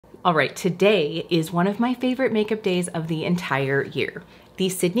All right, today is one of my favorite makeup days of the entire year. The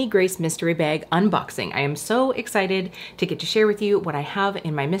Sydney Grace mystery bag unboxing. I am so excited to get to share with you what I have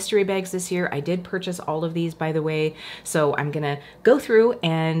in my mystery bags this year. I did purchase all of these, by the way, so I'm gonna go through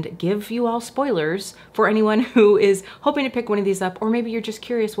and give you all spoilers for anyone who is hoping to pick one of these up, or maybe you're just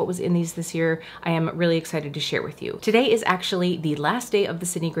curious what was in these this year. I am really excited to share with you. Today is actually the last day of the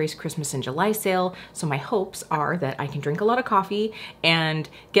Sydney Grace Christmas in July sale, so my hopes are that I can drink a lot of coffee and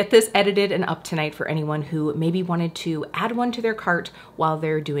get this edited and up tonight for anyone who maybe wanted to add one to their cart while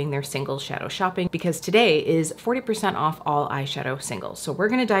they're doing their single shadow shopping, because today is 40% off all eyeshadow singles. So we're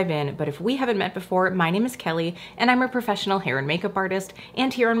gonna dive in, but if we haven't met before, my name is Kelly and I'm a professional hair and makeup artist,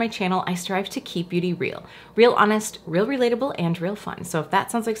 and here on my channel I strive to keep beauty real. Real honest, real relatable, and real fun. So if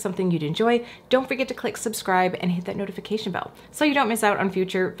that sounds like something you'd enjoy, don't forget to click subscribe and hit that notification bell so you don't miss out on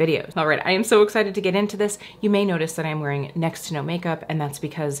future videos. All right, I am so excited to get into this. You may notice that I'm wearing next to no makeup, and that's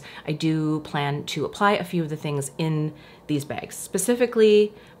because I do plan to apply a few of the things in these bags,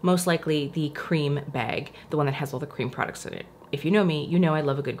 specifically, most likely the cream bag, the one that has all the cream products in it. If you know me, you know I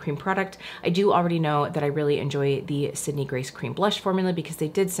love a good cream product. I do already know that I really enjoy the Sydney Grace cream blush formula because they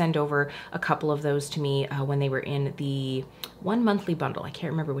did send over a couple of those to me when they were in the 1 monthly bundle. I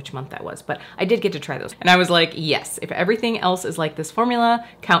can't remember which month that was, but I did get to try those. And I was like, yes, if everything else is like this formula,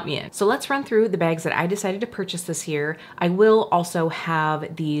 count me in. So let's run through the bags that I decided to purchase this year. I will also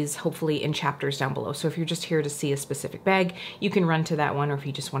have these hopefully in chapters down below. So if you're just here to see a specific bag, you can run to that one, or if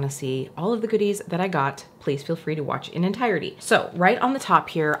you just want to see all of the goodies that I got, please feel free to watch in entirety. So right on the top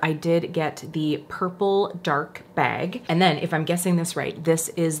here, I did get the purple dark bag. And then if I'm guessing this right, this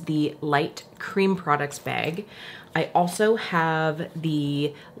is the light cream products bag. I also have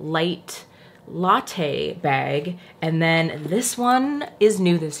the light latte bag. And then this one is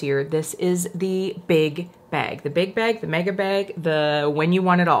new this year. This is the big bag, the mega bag, the when you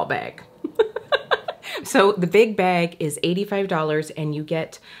want it all bag. So the big bag is $85 and you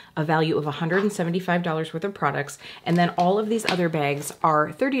get a value of $175 worth of products. And then all of these other bags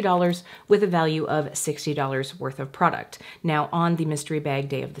are $30 with a value of $60 worth of product. Now on the mystery bag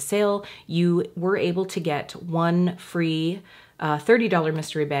day of the sale, you were able to get one free $30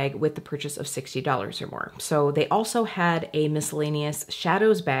 mystery bag with the purchase of $60 or more. So they also had a miscellaneous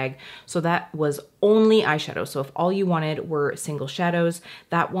shadows bag. So that was only eyeshadow. So if all you wanted were single shadows,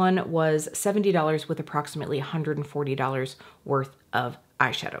 that one was $70 with approximately $140 worth of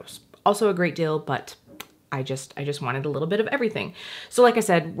eyeshadows. Also a great deal, but I just wanted a little bit of everything. So like I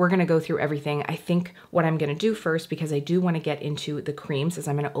said, we're gonna go through everything. I think what I'm gonna do first, because I do wanna get into the creams, is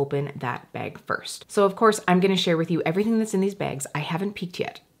I'm gonna open that bag first. So of course, I'm gonna share with you everything that's in these bags. I haven't peeked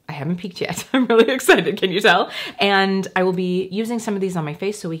yet. I'm really excited, can you tell? And I will be using some of these on my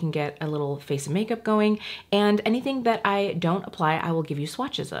face so we can get a little face of makeup going. And anything that I don't apply, I will give you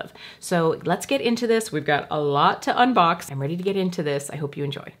swatches of. So let's get into this. We've got a lot to unbox. I'm ready to get into this. I hope you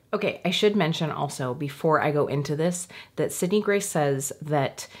enjoy. Okay, I should mention also before I go into this, that Sydney Grace says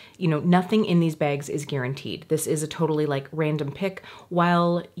that, you know, nothing in these bags is guaranteed. This is a totally like random pick.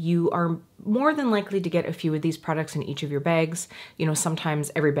 While you are more than likely to get a few of these products in each of your bags, you know,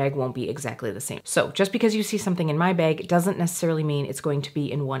 sometimes every bag won't be exactly the same. So just because you see something in my bag doesn't necessarily mean it's going to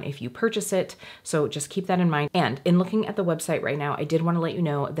be in one if you purchase it. So just keep that in mind. And in looking at the website right now, I did want to let you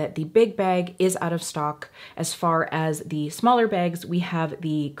know that the big bag is out of stock. As far as the smaller bags, we have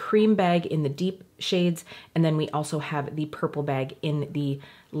the cream bag in the deep shades, and then we also have the purple bag in the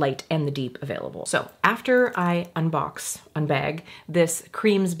light and the deep available. So after I unbag this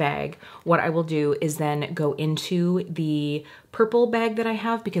creams bag, what I will do is then go into the purple bag that I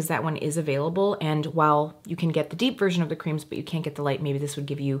have, because that one is available. And while you can get the deep version of the creams, but you can't get the light, maybe this would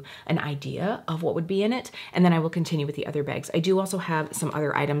give you an idea of what would be in it. And then I will continue with the other bags. I do also have some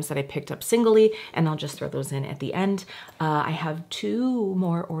other items that I picked up singly, and I'll just throw those in at the end. I have 2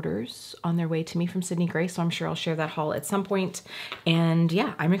 more orders on their way to me from Sydney Grace, so I'm sure I'll share that haul at some point. And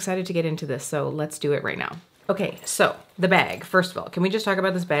yeah, I'm excited to get into this, so let's do it right now. Okay, so the bag, first of all, can we just talk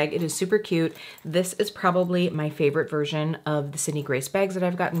about this bag? It is super cute. This is probably my favorite version of the Sydney Grace bags that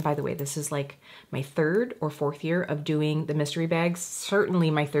I've gotten. By the way, this is like my 3rd or 4th year of doing the mystery bags,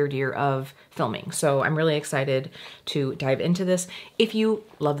 certainly my 3rd year of filming. So I'm really excited to dive into this. If you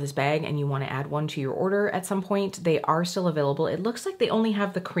love this bag and you want to add one to your order at some point, they are still available. It looks like they only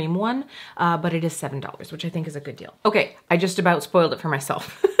have the cream one, but it is $7, which I think is a good deal. Okay, I just about spoiled it for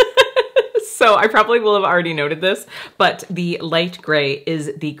myself. So I probably will have already noted this, but the light gray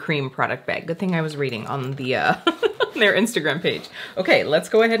is the cream product bag. Good thing I was reading on the their Instagram page. Okay, let's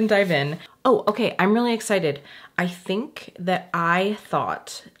go ahead and dive in. Oh, okay, I'm really excited. I think that I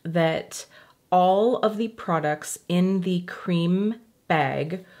thought that all of the products in the cream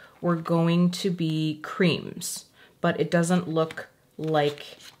bag were going to be creams, but it doesn't look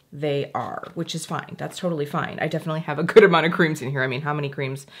like they are, which is fine. That's totally fine. I definitely have a good amount of creams in here. I mean, how many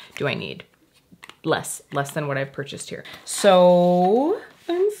creams do I need? Less than what I've purchased here. So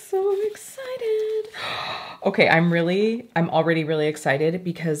I'm so excited. Okay, I'm already really excited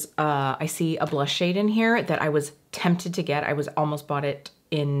because I see a blush shade in here that I was tempted to get. I was almost bought it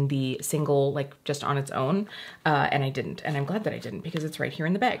in the single, like just on its own, and I didn't. And I'm glad that I didn't because it's right here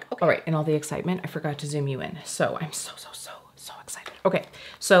in the bag. Okay. All right, in all the excitement, I forgot to zoom you in. So I'm so excited. Okay,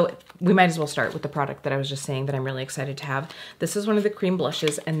 so we might as well start with the product that I was just saying that I'm really excited to have. This is one of the cream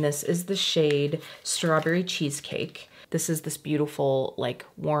blushes, and this is the shade Strawberry Cheesecake. This is this beautiful, like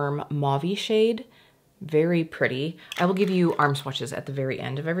warm mauve-y shade. Very pretty. I will give you arm swatches at the very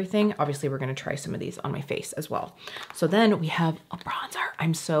end of everything. Obviously, we're gonna try some of these on my face as well. So then we have a bronzer.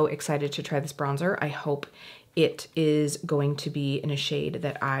 I'm so excited to try this bronzer. I hope it is going to be in a shade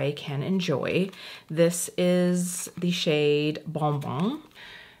that I can enjoy. This is the shade Bonbon.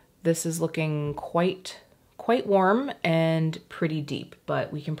 This is looking quite warm and pretty deep,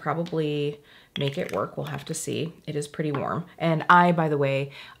 but we can probably make it work. We'll have to see. It is pretty warm. And I, by the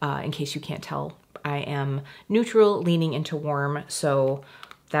way, in case you can't tell, I am neutral leaning into warm, so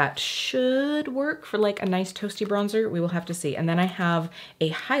that should work for like a nice toasty bronzer. We will have to see. And then I have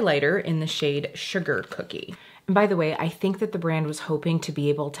a highlighter in the shade Sugar Cookie. And by the way, I think that the brand was hoping to be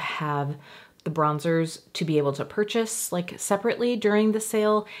able to have the bronzers to be able to purchase like separately during the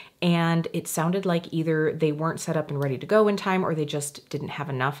sale, and it sounded like either they weren't set up and ready to go in time or they just didn't have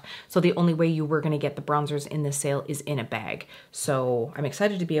enough. So the only way you were gonna get the bronzers in this sale is in a bag. So I'm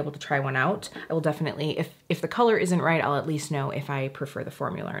excited to be able to try one out. I will definitely, if the color isn't right, I'll at least know if I prefer the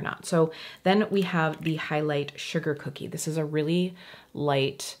formula or not. So then we have the Highlight Sugar Cookie. This is a really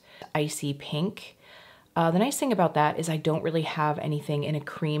light, icy pink. The nice thing about that is I don't really have anything in a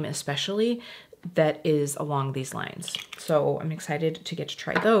cream especially that is along these lines. So I'm excited to get to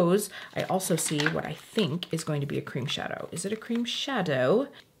try those. I also see what I think is going to be a cream shadow. Is it a cream shadow?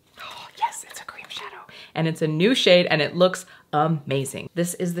 Oh, yes, it's a cream shadow. And it's a new shade and it looks amazing.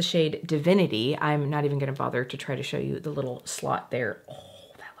 This is the shade Divinity. I'm not even gonna bother to try to show you the little slot there.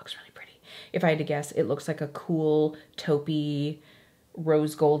 Oh, that looks really pretty. If I had to guess, it looks like a cool taupey,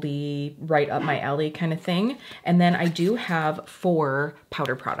 rose goldy, right up my alley kind of thing. And then I do have 4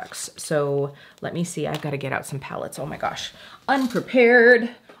 powder products. So let me see, I've got to get out some palettes. Oh my gosh, unprepared.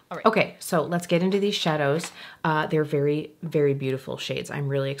 All right. Okay, so let's get into these shadows. They're very, very beautiful shades. I'm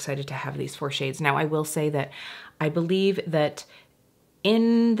really excited to have these 4 shades. Now I will say that I believe that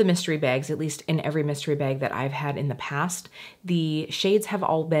in the mystery bags, at least in every mystery bag that I've had in the past, the shades have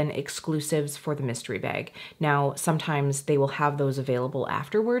all been exclusives for the mystery bag. Now, sometimes they will have those available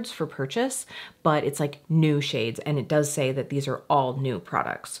afterwards for purchase, but it's like new shades, and it does say that these are all new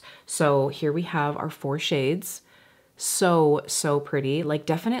products. So here we have our 4 shades. So pretty. Like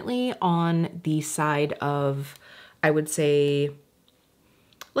definitely on the side of, I would say,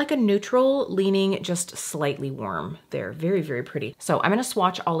 like a neutral leaning just slightly warm. They're very, very pretty. So I'm gonna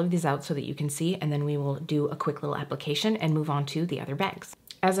swatch all of these out so that you can see, and then we will do a quick little application and move on to the other bags.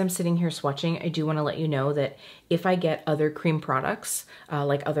 As I'm sitting here swatching, I do wanna let you know that if I get other cream products,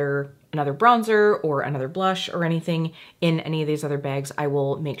 like another bronzer or another blush or anything in any of these other bags, I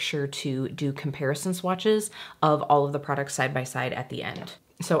will make sure to do comparison swatches of all of the products side by side at the end.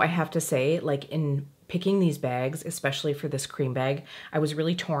 So I have to say, like in picking these bags, especially for this cream bag, I was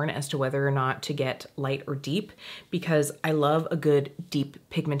really torn as to whether or not to get light or deep because I love a good deep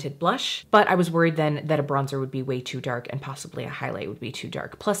pigmented blush, but I was worried then that a bronzer would be way too dark and possibly a highlight would be too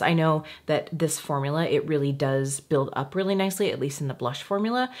dark. Plus I know that this formula, it really does build up really nicely, at least in the blush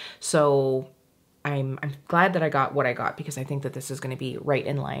formula. So I'm glad that I got what I got because I think that this is gonna be right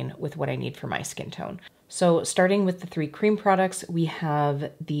in line with what I need for my skin tone. So starting with the 3 cream products, we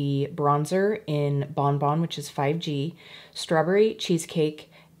have the bronzer in Bonbon, which is 5G, Strawberry Cheesecake,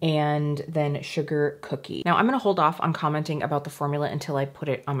 and then Sugar Cookie. Now I'm gonna hold off on commenting about the formula until I put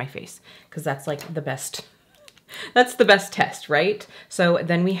it on my face because that's like the best, that's the best test, right? So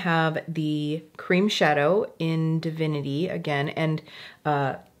then we have the cream shadow in Divinity again, and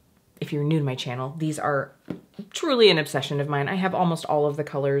if you're new to my channel, these are truly an obsession of mine. I have almost all of the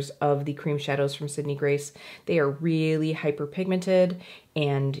colors of the cream shadows from Sydney Grace. They are really hyper pigmented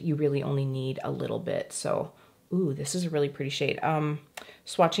and you really only need a little bit. So, ooh, this is a really pretty shade.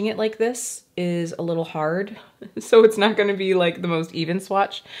 Swatching it like this is a little hard, so it's not gonna be like the most even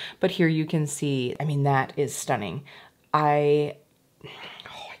swatch, but here you can see, I mean, that is stunning. I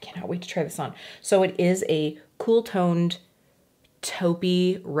cannot wait to try this on. So it is a cool toned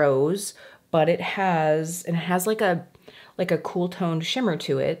taupey rose, but it has like a like a cool toned shimmer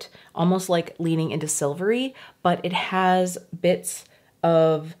to it, almost like leaning into silvery, but it has bits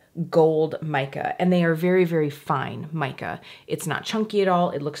of gold mica, and they are very, very fine mica. It's not chunky at all.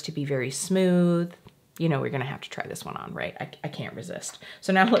 It looks to be very smooth. You know, we're gonna have to try this one on, right? I can't resist.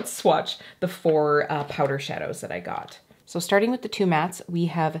 So now let's swatch the 4 powder shadows that I got. So starting with the 2 mattes, we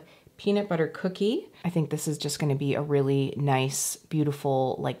have Peanut Butter Cookie. I think this is just gonna be a really nice,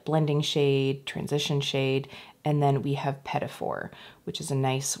 beautiful, like blending shade, transition shade. And then we have Petit-Four, which is a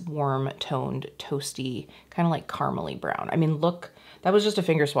nice, warm toned, toasty, kind of like caramely brown. I mean, look, that was just a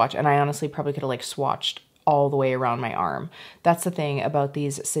finger swatch, and I honestly probably could have like swatched all the way around my arm. That's the thing about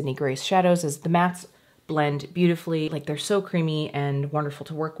these Sydney Grace shadows, is the mattes blend beautifully. Like, they're so creamy and wonderful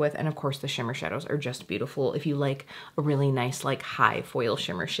to work with. And of course the shimmer shadows are just beautiful if you like a really nice, like high foil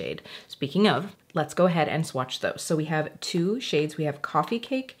shimmer shade. Speaking of, let's go ahead and swatch those. So we have 2 shades. We have Coffee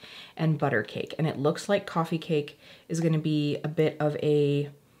Cake and Butter Cake. And it looks like Coffee Cake is going to be a bit of a,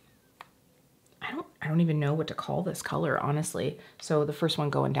 I don't even know what to call this color, honestly. So the first one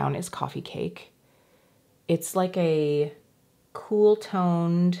going down is Coffee Cake. It's like a cool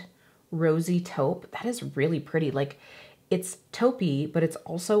toned rosy taupe. That is really pretty. Like, it's taupey, but it's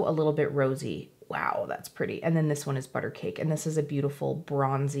also a little bit rosy. Wow, that's pretty. And then this one is Butter Cake, and this is a beautiful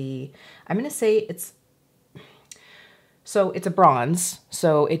bronzy, I'm gonna say it's a bronze,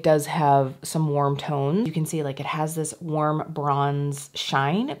 so it does have some warm tones. You can see like it has this warm bronze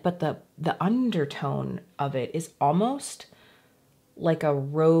shine, but the undertone of it is almost like a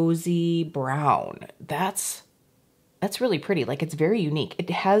rosy brown. That's really pretty. Like, it's very unique. It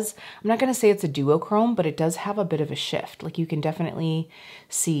has, I'm not going to say it's a duochrome, but it does have a bit of a shift. Like, you can definitely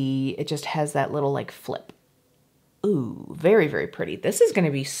see it just has that little like flip. Ooh, very, very pretty. This is going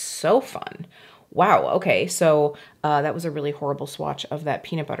to be so fun. Wow. Okay. So that was a really horrible swatch of that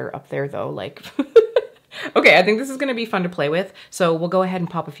peanut butter up there though. Like, okay, I think this is going to be fun to play with. So we'll go ahead and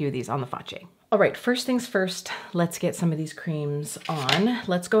pop a few of these on the Fiji. All right, first things first, let's get some of these creams on.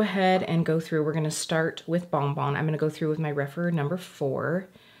 Let's go ahead and go through. We're going to start with Bon Bon. I'm going to go through with my Refer number 4.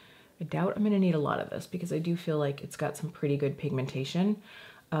 I doubt I'm going to need a lot of this because I do feel like it's got some pretty good pigmentation.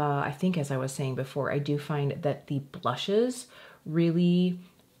 I think, as I was saying before, I do find that the blushes really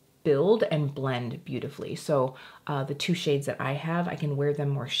build and blend beautifully. So the 2 shades that I have, I can wear them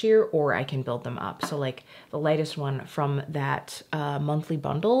more sheer or I can build them up. So like the lightest one from that monthly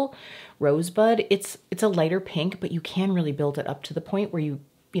bundle, Rosebud, it's a lighter pink, but you can really build it up to the point where you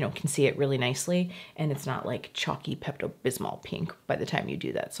know, can see it really nicely, and it's not like chalky Pepto-Bismol pink by the time you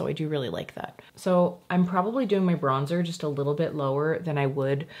do that. So I do really like that. So I'm probably doing my bronzer just a little bit lower than I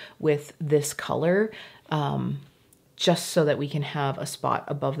would with this color, just so that we can have a spot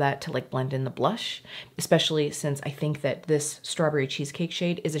above that to like blend in the blush, especially since I think that this Strawberry Cheesecake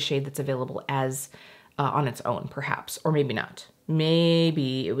shade is a shade that's available as on its own, perhaps, or maybe not.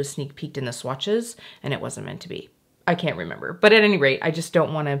 Maybe it was sneak peeked in the swatches and it wasn't meant to be. I can't remember, but at any rate, I just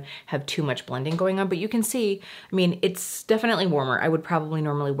don't want to have too much blending going on. But you can see, I mean, it's definitely warmer. I would probably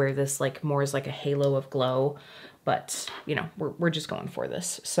normally wear this like more as like a halo of glow, but you know, we're just going for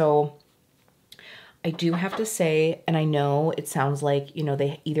this. So I do have to say, and I know it sounds like, you know,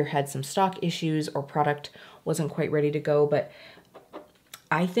 they either had some stock issues or product wasn't quite ready to go, but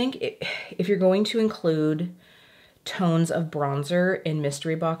I think if you're going to include tones of bronzer in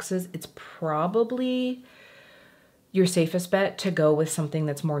mystery boxes, it's probably your safest bet to go with something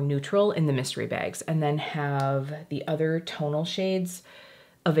that's more neutral in the mystery bags, and then have the other tonal shades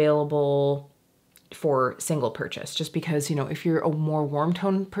available for single purchase. Just because, you know, if you're a more warm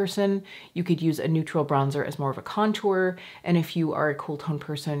tone person, you could use a neutral bronzer as more of a contour. And if you are a cool tone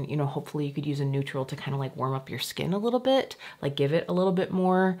person, you know, hopefully you could use a neutral to kind of like warm up your skin a little bit, like give it a little bit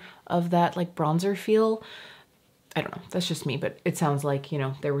more of that like bronzer feel. I don't know, that's just me, but it sounds like, you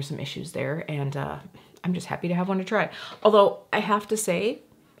know, there were some issues there, and I'm just happy to have one to try. Although I have to say,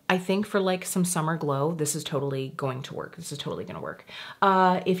 I think for like some summer glow, this is totally going to work. This is totally going to work.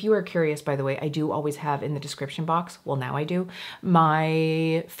 If you are curious, by the way, I do always have in the description box, well now I do,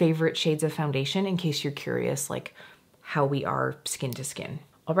 my favorite shades of foundation in case you're curious like how we are skin to skin.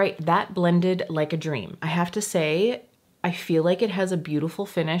 All right, that blended like a dream. I have to say, I feel like it has a beautiful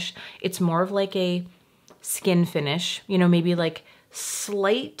finish. It's more of like a skin finish, you know, maybe like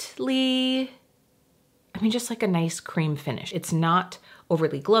slightly, I mean, just like a nice cream finish. It's not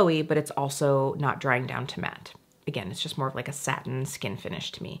overly glowy, but it's also not drying down to matte. Again, it's just more of like a satin skin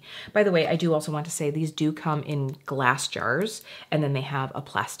finish to me. By the way, I do also want to say these do come in glass jars, and then they have a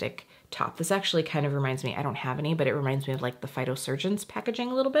plastic top. This actually kind of reminds me, I don't have any, but it reminds me of like the Phytosurgeons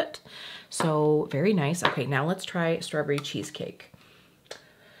packaging a little bit. So very nice. Okay, now let's try Strawberry Cheesecake.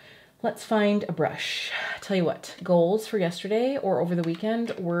 Let's find a brush. Tell you what, goals for yesterday or over the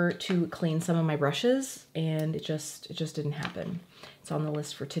weekend were to clean some of my brushes, and it just didn't happen. It's on the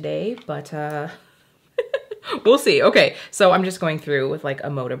list for today, but we'll see. Okay, so I'm just going through with like a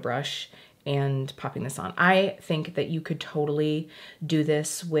Moda brush and popping this on. I think that you could totally do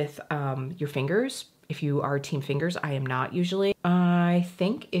this with your fingers. If you are team fingers, I am not usually. I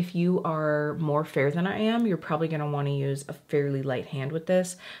think if you are more fair than I am, you're probably gonna wanna use a fairly light hand with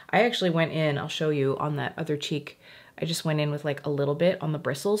this. I actually went in, I'll show you on that other cheek, I just went in with like a little bit on the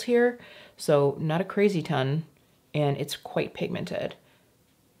bristles here. So not a crazy ton, and it's quite pigmented.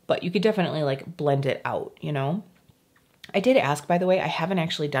 But you could definitely like blend it out, you know? I did ask, by the way, I haven't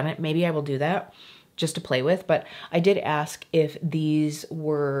actually done it. Maybe I will do that just to play with, but I did ask if these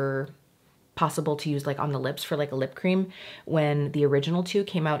were possible to use like on the lips for like a lip cream when the original two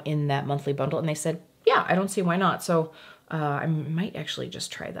came out in that monthly bundle, and they said, yeah, I don't see why not. So I might actually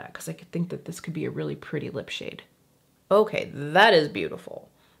just try that because I could think that this could be a really pretty lip shade. Okay, that is beautiful.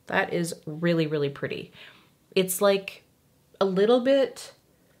 That is really, really pretty. It's like a little bit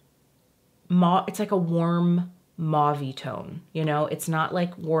it's like a warm mauve-y tone, you know? It's not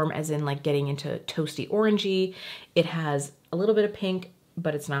like warm as in like getting into toasty orangey. It has a little bit of pink,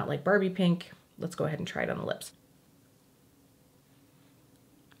 but it's not like Barbie pink. Let's go ahead and try it on the lips.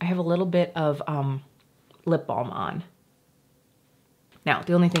 I have a little bit of lip balm on. Now,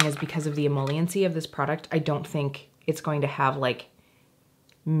 the only thing is because of the emolliency of this product, I don't think it's going to have like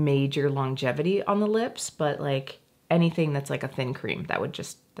major longevity on the lips, but like anything that's like a thin cream, that would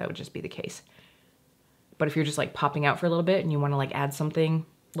just be the case. But if you're just like popping out for a little bit and you want to like add something,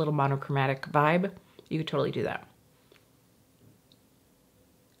 little monochromatic vibe, you could totally do that.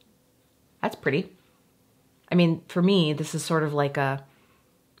 That's pretty. I mean, for me, this is sort of like a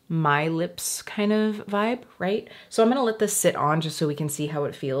my lips kind of vibe, right? So I'm gonna let this sit on just so we can see how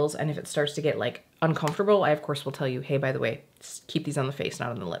it feels. And if it starts to get like uncomfortable, I of course will tell you, hey, by the way, keep these on the face,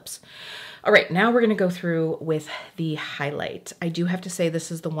 not on the lips. All right, now we're gonna go through with the highlight. I do have to say this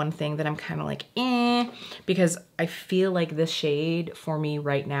is the one thing that I'm kind of like, because I feel like this shade for me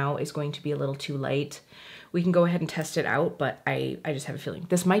right now is going to be a little too light. We can go ahead and test it out, but I just have a feeling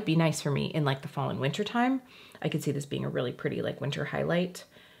this might be nice for me in like the fall and winter time. I could see this being a really pretty like winter highlight.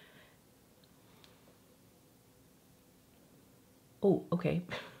 Oh, okay.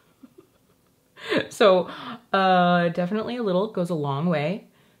 So definitely a little goes a long way.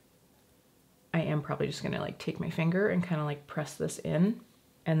 I am probably just gonna like take my finger and kind of like press this in.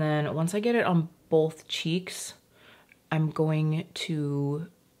 And then once I get it on both cheeks, I'm going to,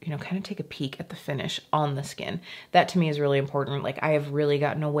 you know, kind of take a peek at the finish on the skin. That to me is really important. Like I have really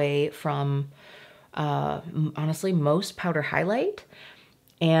gotten away from, honestly, most powder highlight,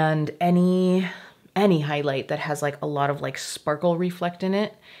 and any highlight that has like a lot of like sparkle reflect in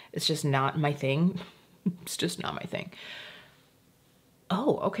it. It's just not my thing. It's just not my thing.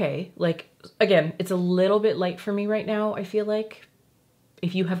 Oh, okay. Like, again, it's a little bit light for me right now, I feel like.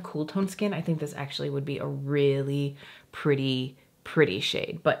 If you have cool tone skin, I think this actually would be a really pretty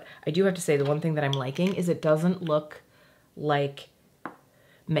shade. But I do have to say the one thing that I'm liking is it doesn't look like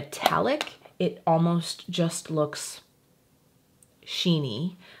metallic. It almost just looks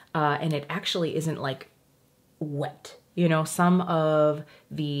sheeny, and it actually isn't like wet. You know, some of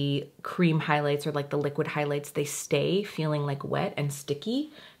the cream highlights or like the liquid highlights, they stay feeling like wet and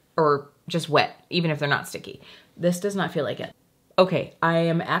sticky, or just wet, even if they're not sticky. This does not feel like it. Okay, I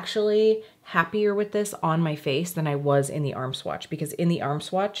am actually happier with this on my face than I was in the arm swatch, because in the arm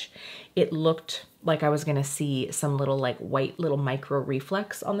swatch, it looked like I was gonna see some little like white little micro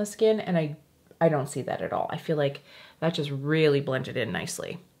reflex on the skin, and I don't see that at all. I feel like that just really blended in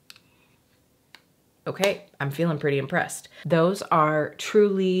nicely. Okay, I'm feeling pretty impressed. Those are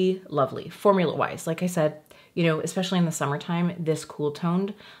truly lovely. Formula-wise, like I said, you know, especially in the summertime, this cool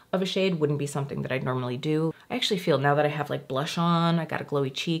toned of a shade wouldn't be something that I'd normally do. I actually feel now that I have like blush on, I got a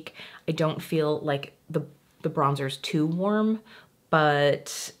glowy cheek, I don't feel like the bronzer's too warm,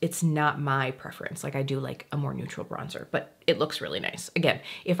 but it's not my preference. Like I do like a more neutral bronzer, but it looks really nice. Again,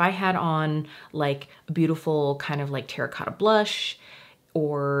 if I had on like a beautiful kind of like terracotta blush,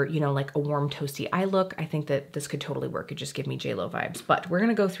 or, you know, like a warm toasty eye look, I think that this could totally work. It just give me J.Lo vibes. But we're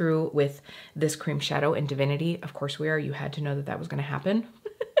gonna go through with this cream shadow in Divinity. Of course we are. You had to know that that was gonna happen.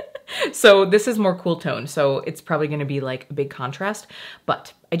 So this is more cool tone, so it's probably gonna be like a big contrast,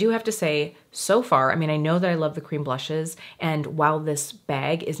 but I do have to say, so far, I mean, I know that I love the cream blushes, and while this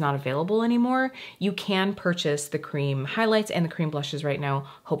bag is not available anymore, you can purchase the cream highlights and the cream blushes right now,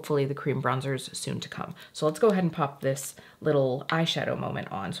 hopefully the cream bronzers soon to come. So let's go ahead and pop this little eyeshadow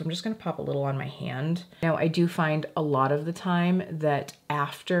moment on. So I'm just gonna pop a little on my hand. Now, I do find a lot of the time that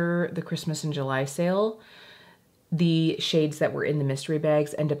after the Christmas and July sale, the shades that were in the mystery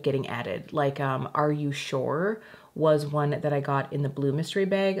bags end up getting added. Like Are You Sure was one that I got in the blue mystery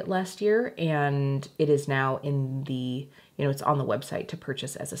bag last year, and it is now in the, you know, it's on the website to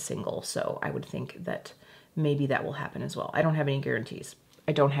purchase as a single. So I would think that maybe that will happen as well. I don't have any guarantees.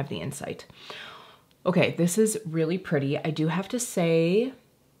 I don't have the insight. Okay, this is really pretty. I do have to say,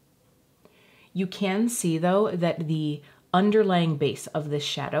 you can see though that the underlying base of this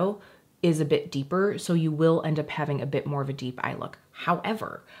shadow is a bit deeper, so you will end up having a bit more of a deep eye look.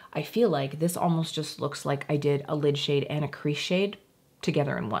 However, I feel like this almost just looks like I did a lid shade and a crease shade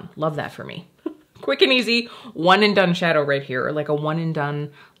together in one. Love that for me. Quick and easy, one and done shadow right here, or like a one and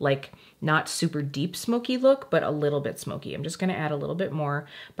done, like not super deep smoky look, but a little bit smoky. I'm just gonna add a little bit more.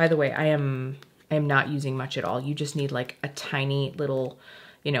 By the way, I am not using much at all. You just need like a tiny little,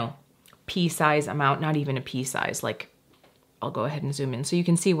 you know, pea size amount, not even a pea size, like I'll go ahead and zoom in so you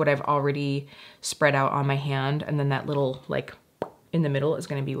can see what I've already spread out on my hand, and then that little like in the middle is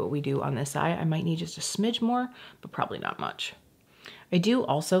gonna be what we do on this eye. I might need just a smidge more, but probably not much. I do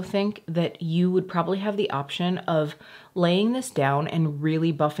also think that you would probably have the option of laying this down and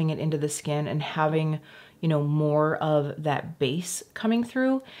really buffing it into the skin and having, you know, more of that base coming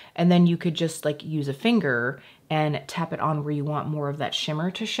through. And then you could just like use a finger and tap it on where you want more of that shimmer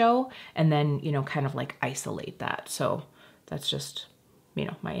to show, and then, you know, kind of like isolate that. So that's just, you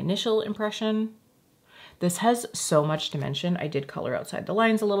know, my initial impression. This has so much dimension. I did color outside the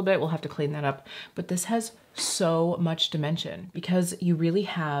lines a little bit. We'll have to clean that up. But this has so much dimension because you really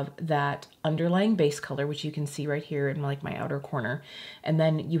have that underlying base color, which you can see right here in like my outer corner. And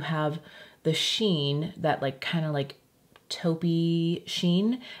then you have the sheen, that like kind of like taupey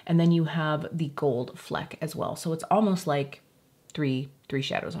sheen. And then you have the gold fleck as well. So it's almost like three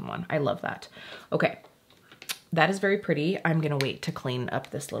shadows in one. I love that. Okay. That is very pretty. I'm gonna wait to clean up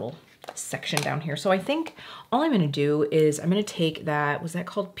this little section down here. So I think all I'm gonna do is I'm gonna take that, was that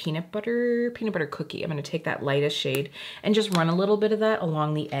called peanut butter cookie? I'm gonna take that lightest shade and just run a little bit of that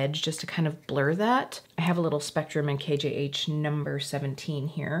along the edge just to kind of blur that. I have a little Spectrum in KJH number 17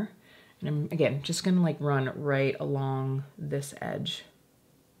 here. And I'm, again, just gonna like run right along this edge.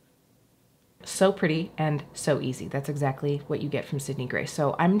 So pretty and so easy. That's exactly what you get from Sydney Grace.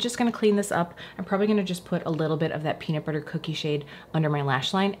 So I'm just gonna clean this up. I'm probably gonna just put a little bit of that peanut butter cookie shade under my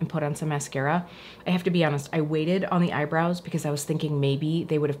lash line and put on some mascara. I have to be honest, I waited on the eyebrows because I was thinking maybe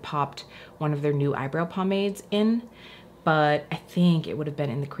they would have popped one of their new eyebrow pomades in, but I think it would have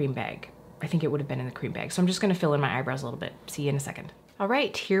been in the cream bag. I think it would have been in the cream bag. So I'm just gonna fill in my eyebrows a little bit. See you in a second. All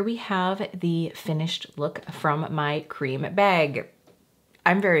right, here we have the finished look from my cream bag.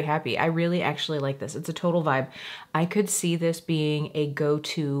 I'm very happy. I really actually like this. It's a total vibe. I could see this being a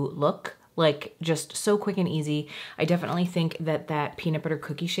go-to look, like just so quick and easy. I definitely think that that peanut butter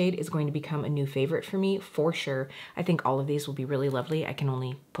cookie shade is going to become a new favorite for me for sure. I think all of these will be really lovely. I can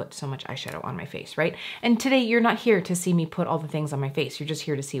only put so much eyeshadow on my face, right? And today you're not here to see me put all the things on my face. You're just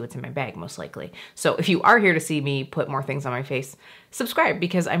here to see what's in my bag, most likely. So if you are here to see me put more things on my face, subscribe,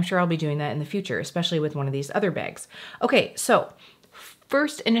 because I'm sure I'll be doing that in the future, especially with one of these other bags. Okay, so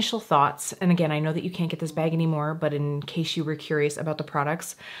first initial thoughts, and again, I know that you can't get this bag anymore, but in case you were curious about the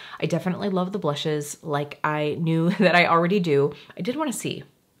products, I definitely love the blushes like I knew that I already do. I did want to see.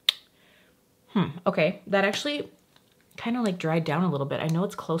 Okay, that actually kind of like dried down a little bit. I know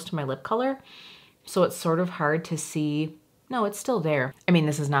it's close to my lip color, so it's sort of hard to see. No, it's still there. I mean,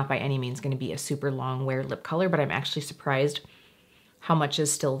 this is not by any means going to be a super long wear lip color, but I'm actually surprised how much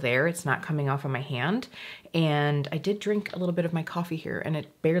is still there. It's not coming off of my hand. And I did drink a little bit of my coffee here and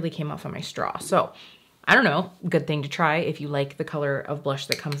it barely came off of my straw. So I don't know, good thing to try if you like the color of blush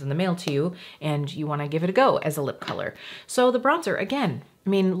that comes in the mail to you and you wanna give it a go as a lip color. So the bronzer, again, I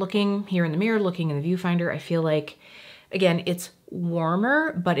mean, looking here in the mirror, looking in the viewfinder, I feel like, again, it's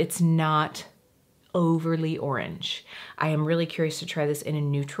warmer, but it's not overly orange. I am really curious to try this in a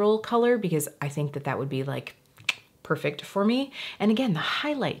neutral color because I think that that would be like perfect for me. And again, the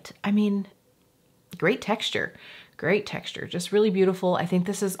highlight, I mean, great texture, just really beautiful. I think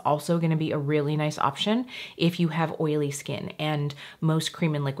this is also gonna be a really nice option if you have oily skin, and most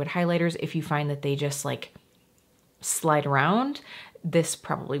cream and liquid highlighters, if you find that they just like slide around, this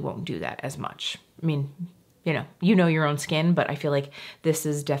probably won't do that as much. I mean, you know your own skin, but I feel like this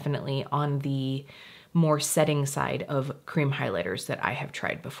is definitely on the more setting side of cream highlighters that I have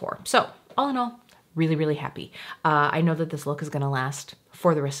tried before. So all in all, really, really happy. I know that this look is gonna last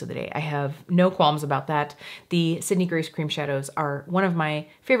for the rest of the day. I have no qualms about that. The Sydney Grace cream shadows are one of my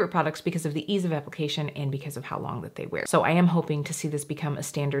favorite products because of the ease of application and because of how long that they wear. So I am hoping to see this become a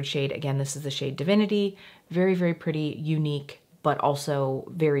standard shade. Again, this is the shade Divinity. Very, very pretty, unique, but also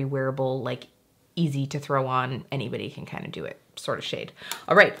very wearable, like easy to throw on. Anybody can kind of do it sort of shade.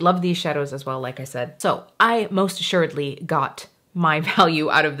 All right, love these shadows as well, like I said. So I most assuredly got my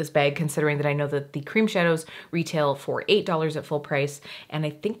value out of this bag, considering that I know that the cream shadows retail for $8 at full price. And I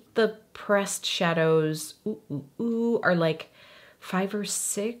think the pressed shadows are like $5 or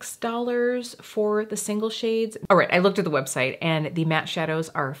 $6 for the single shades. All right, I looked at the website and the matte shadows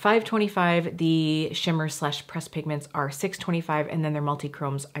are $5.25. The shimmer / pressed pigments are $6.25, and then their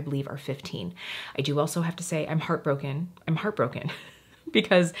multi-chromes, I believe, are $15. I do also have to say I'm heartbroken.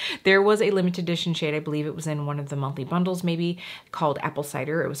 Because there was a limited edition shade, I believe it was in one of the monthly bundles maybe, called Apple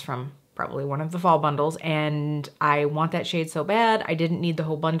Cider. It was from probably one of the fall bundles, and I want that shade so bad. I didn't need the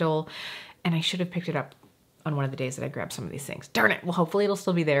whole bundle, and I should have picked it up on one of the days that I grabbed some of these things. Darn it. Well, hopefully it'll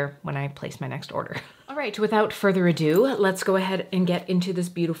still be there when I place my next order. All right, without further ado, let's go ahead and get into this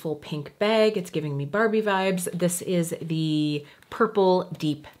beautiful pink bag. It's giving me Barbie vibes. This is the purple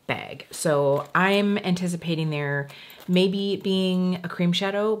deep bag. So I'm anticipating there maybe being a cream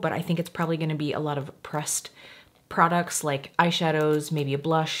shadow, but I think it's probably gonna be a lot of pressed products like eyeshadows, maybe a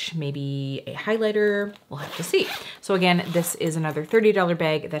blush, maybe a highlighter. We'll have to see. So again, this is another $30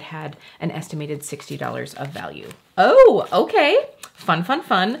 bag that had an estimated $60 of value. Oh, okay. Fun, fun,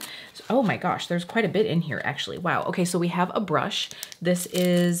 fun. Oh my gosh, there's quite a bit in here actually. Wow. Okay, so we have a brush. This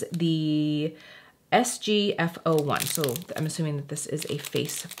is the SGF01. So I'm assuming that this is a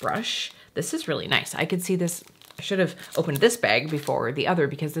face brush. This is really nice. I could see this. I should have opened this bag before the other,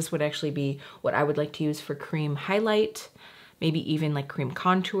 because this would actually be what I would like to use for cream highlight, maybe even like cream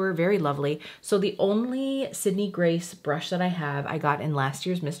contour. Very lovely. So the only Sydney Grace brush that I have, I got in last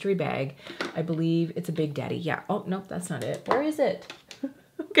year's mystery bag. I believe it's a Big Daddy. Yeah. Oh, no, that's not it. Where is it?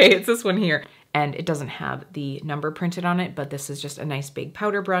 Okay, it's this one here. And it doesn't have the number printed on it, but this is just a nice big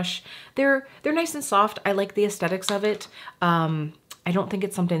powder brush. They're nice and soft. I like the aesthetics of it. I don't think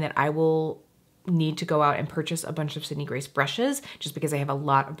it's something that I will need to go out and purchase a bunch of Sydney Grace brushes, just because I have a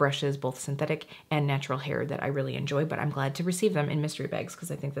lot of brushes, both synthetic and natural hair, that I really enjoy, but I'm glad to receive them in mystery bags because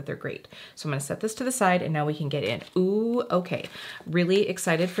I think that they're great. So I'm gonna set this to the side and now we can get in. Ooh, okay. Really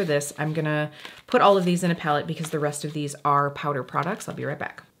excited for this. I'm gonna put all of these in a palette because the rest of these are powder products. I'll be right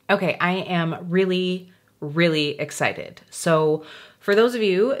back. Okay, I am really, really excited. So for those of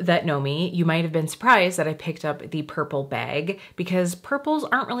you that know me, you might have been surprised that I picked up the purple bag, because purples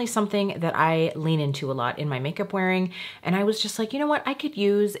aren't really something that I lean into a lot in my makeup wearing. And I was just like, you know what? I could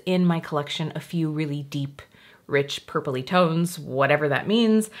use in my collection a few really deep, rich purpley tones, whatever that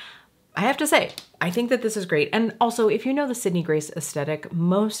means. I have to say, I think that this is great. And also, if you know the Sydney Grace aesthetic,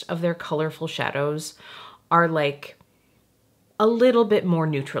 most of their colorful shadows are like a little bit more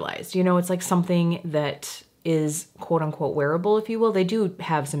neutralized. You know, it's like something that is quote unquote wearable, if you will. They do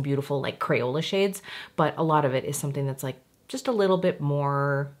have some beautiful like Crayola shades, but a lot of it is something that's like just a little bit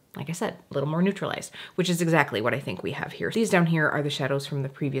more, like I said, a little more neutralized, which is exactly what I think we have here. These down here are the shadows from the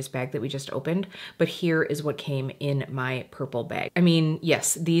previous bag that we just opened, but here is what came in my purple bag. I mean,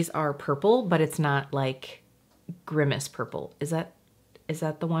 yes, these are purple, but it's not like Grimace purple. Is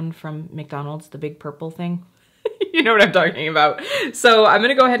that the one from McDonald's, the big purple thing? You know what I'm talking about. So I'm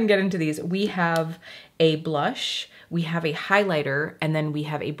gonna go ahead and get into these. We have a blush, we have a highlighter, and then we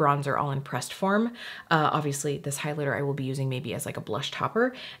have a bronzer all in pressed form. Obviously this highlighter I will be using maybe as like a blush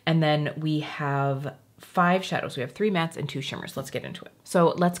topper. And then we have 5 shadows. We have 3 mattes and 2 shimmers. Let's get into it.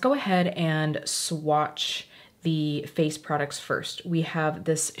 So let's go ahead and swatch the face products first. We have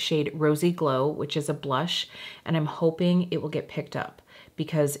this shade Rosy Glow, which is a blush, and I'm hoping it will get picked up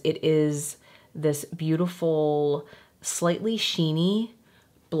because it is this beautiful, slightly sheeny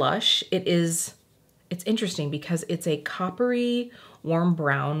blush. It's interesting because it's a coppery warm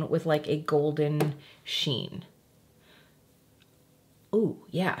brown with like a golden sheen. Oh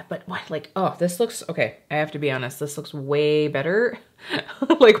yeah, but what, like, oh, this looks, okay, I have to be honest, this looks way better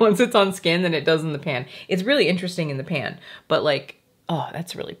like once it's on skin than it does in the pan. It's really interesting in the pan, but like, oh,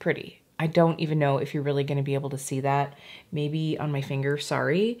 that's really pretty. I don't even know if you're really gonna be able to see that. Maybe on my finger,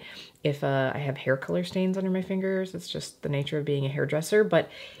 sorry. If I have hair color stains under my fingers, it's just the nature of being a hairdresser,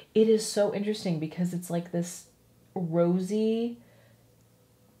 but it is so interesting because it's like this rosy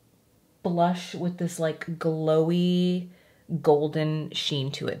blush with this like glowy golden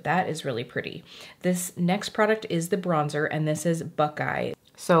sheen to it. That is really pretty. This next product is the bronzer, and this is Buckeye.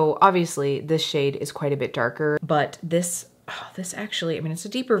 So obviously this shade is quite a bit darker, but this actually, I mean, it's a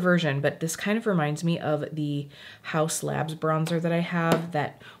deeper version, but this kind of reminds me of the Haus Labs bronzer that I have,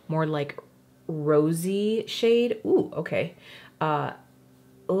 that more like rosy shade. Ooh, okay. Oh,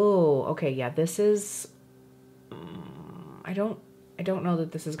 okay, yeah, this is, I don't know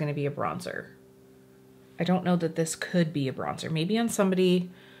that this is going to be a bronzer. I don't know that this could be a bronzer. Maybe on somebody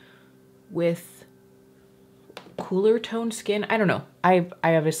with cooler toned skin. I don't know. I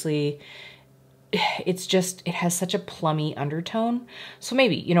obviously, it's just, it has such a plummy undertone. So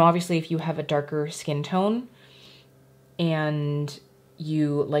maybe, you know, obviously if you have a darker skin tone and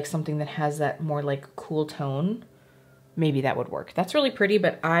you like something that has that more like cool tone, maybe that would work. That's really pretty,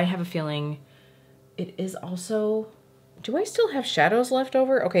 but I have a feeling it is also, do I still have shadows left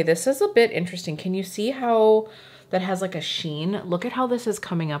over? Okay, this is a bit interesting. Can you see how that has like a sheen? Look at how this is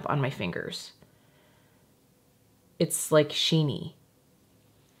coming up on my fingers. It's like sheeny.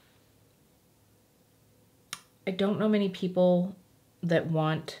 I don't know many people that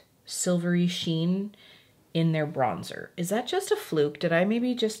want silvery sheen in their bronzer. Is that just a fluke? Did I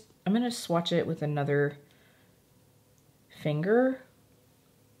maybe just, I'm gonna swatch it with another finger.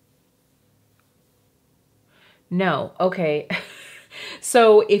 No, okay.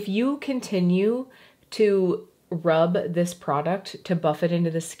 So if you continue to rub this product to buff it into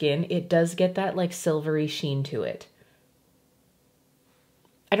the skin, it does get that like silvery sheen to it.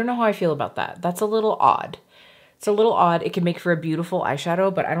 I don't know how I feel about that. That's a little odd. It's a little odd. It can make for a beautiful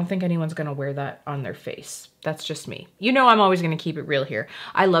eyeshadow, but I don't think anyone's gonna wear that on their face. That's just me. You know I'm always gonna keep it real here.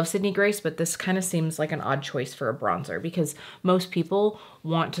 I love Sydney Grace, but this kind of seems like an odd choice for a bronzer because most people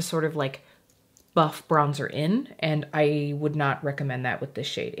want to sort of like buff bronzer in, and I would not recommend that with this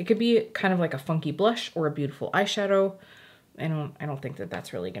shade. It could be kind of like a funky blush or a beautiful eyeshadow. I don't think that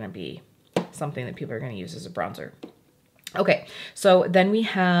that's really gonna be something that people are gonna use as a bronzer. Okay, so then we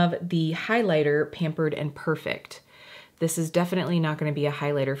have the highlighter Pampered and Perfect. This is definitely not going to be a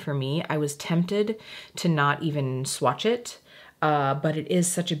highlighter for me. I was tempted to not even swatch it, but it is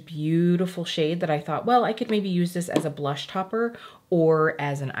such a beautiful shade that I thought, well, I could maybe use this as a blush topper or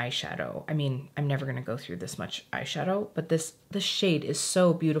as an eyeshadow. I mean, I'm never going to go through this much eyeshadow, but this shade is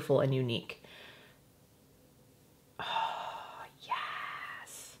so beautiful and unique. Oh,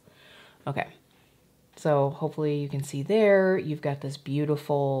 yes. Okay. So hopefully you can see there, you've got this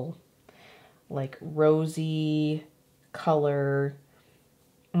beautiful, like rosy color.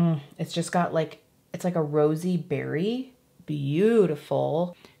 It's just got like, it's like a rosy berry.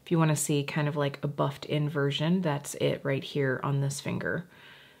 Beautiful. If you want to see kind of like a buffed in version, that's it right here on this finger.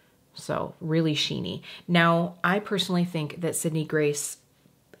 So really sheeny. Now, I personally think that Sydney Grace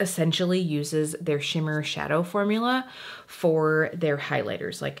essentially uses their shimmer shadow formula for their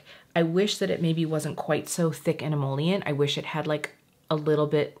highlighters. Like, I wish that it maybe wasn't quite so thick and emollient. I wish it had like a little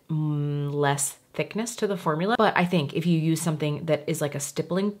bit less thickness to the formula. But I think if you use something that is like a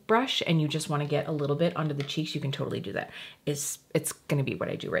stippling brush and you just want to get a little bit onto the cheeks, you can totally do that. It's gonna be what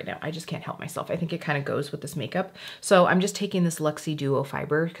I do right now. I just can't help myself. I think it kind of goes with this makeup. So I'm just taking this Luxie Duo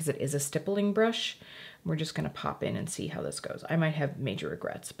Fiber because it is a stippling brush. We're just gonna pop in and see how this goes. I might have major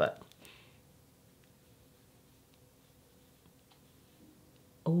regrets, but.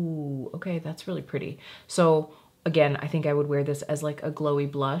 Oh, okay, that's really pretty. So again, I think I would wear this as like a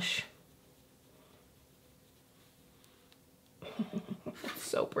glowy blush.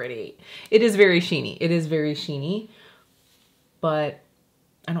 So pretty. It is very sheeny. It is very sheeny, but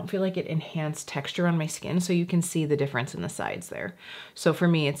I don't feel like it enhanced texture on my skin, so you can see the difference in the sides there. So for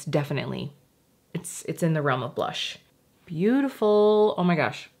me, it's definitely, it's in the realm of blush. Beautiful. Oh my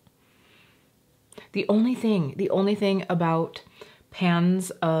gosh. The only thing about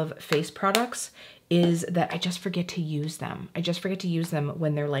pans of face products is that I just forget to use them. I just forget to use them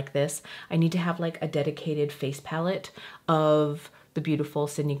when they're like this. I need to have like a dedicated face palette of the beautiful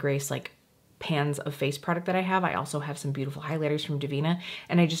Sydney Grace like pans of face product that I have. I also have some beautiful highlighters from Divina,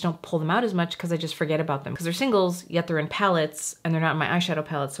 and I just don't pull them out as much because I just forget about them because they're singles, yet they're in palettes and they're not in my eyeshadow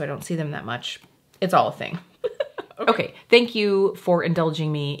palette, so I don't see them that much. It's all a thing. Okay, thank you for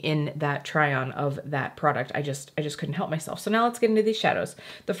indulging me in that try-on of that product. I just couldn't help myself. So now let's get into these shadows.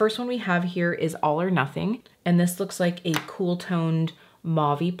 The first one we have here is All or Nothing, and this looks like a cool-toned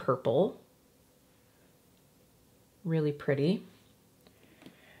mauve-y purple. Really pretty.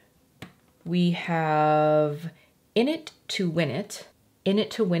 We have In It to Win It. In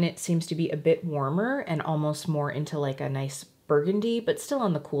It to Win It seems to be a bit warmer and almost more into like a nice burgundy, but still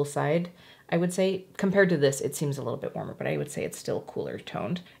on the cool side. I would say compared to this, it seems a little bit warmer, but I would say it's still cooler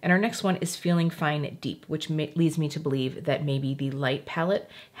toned. And our next one is Feeling Fine Deep, which leads me to believe that maybe the light palette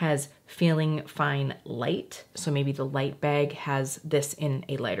has Feeling Fine Light. So maybe the light bag has this in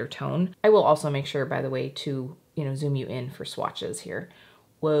a lighter tone. I will also make sure, by the way, to, you know, zoom you in for swatches here.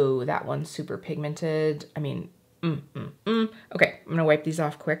 Whoa, that one's super pigmented. I mean, Okay, I'm gonna wipe these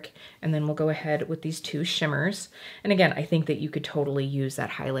off quick and then we'll go ahead with these two shimmers. And again, I think that you could totally use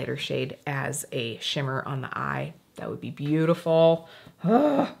that highlighter shade as a shimmer on the eye. That would be beautiful.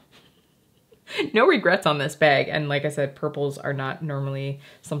 Oh. No regrets on this bag. And like I said, purples are not normally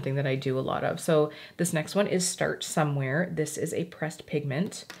something that I do a lot of. So this next one is Start Somewhere. This is a pressed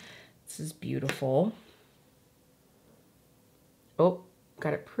pigment. This is beautiful. Oh,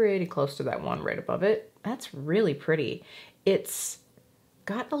 got it pretty close to that one right above it. That's really pretty. It's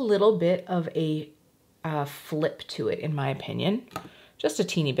got a little bit of a flip to it, in my opinion. Just a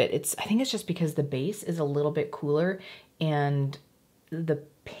teeny bit. I think it's just because the base is a little bit cooler and the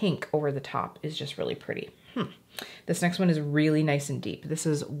pink over the top is just really pretty. This next one is really nice and deep. This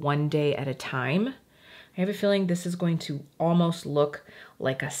is One Day at a Time. I have a feeling this is going to almost look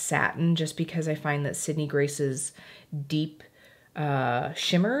like a satin, just because I find that Sydney Grace's deep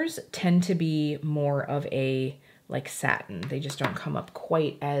shimmers tend to be more of a like satin. They just don't come up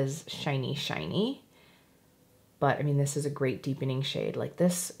quite as shiny. But I mean, this is a great deepening shade. Like,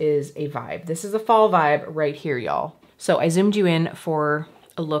 this is a vibe. This is a fall vibe right here, y'all. So I zoomed you in for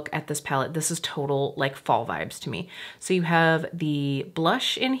a look at this palette. This is total like fall vibes to me. So you have the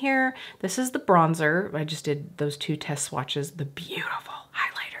blush in here. This is the bronzer. I just did those two test swatches. The beautiful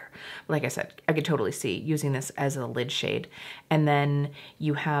highlighter. Like I said, I could totally see using this as a lid shade. And then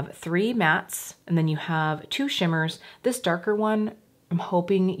you have 3 mattes, and then you have 2 shimmers. This darker one, I'm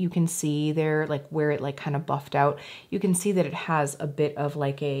hoping you can see there, like where it like kind of buffed out. You can see that it has a bit of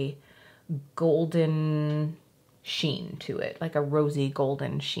like a golden sheen to it, like a rosy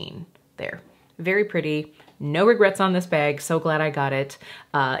golden sheen there. Very pretty. No regrets on this bag. So glad I got it.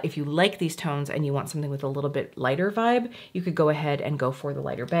 If you like these tones and you want something with a little bit lighter vibe, you could go ahead and go for the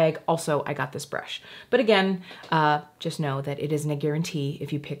lighter bag. Also, I got this brush. But again, just know that it isn't a guarantee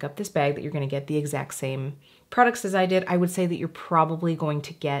if you pick up this bag that you're going to get the exact same products as I did. I would say that you're probably going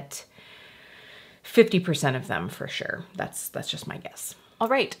to get 50% of them for sure. That's just my guess. All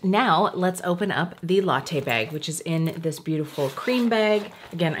right, now let's open up the latte bag, which is in this beautiful cream bag.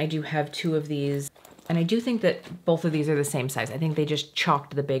 Again, I do have 2 of these, and I do think that both of these are the same size. I think they just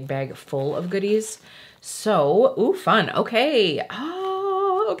chalked the big bag full of goodies. So, ooh, fun, okay.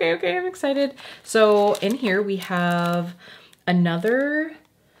 Oh, okay, I'm excited. So in here we have another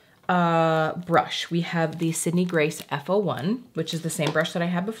brush. We have the Sydney Grace F01, which is the same brush that I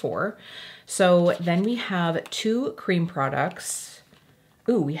had before. So then we have 2 cream products.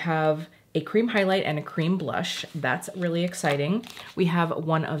 Ooh, we have a cream highlight and a cream blush. That's really exciting. We have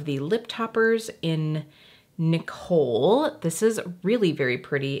one of the lip toppers in Nicole. This is really very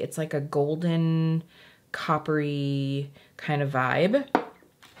pretty. It's like a golden, coppery kind of vibe.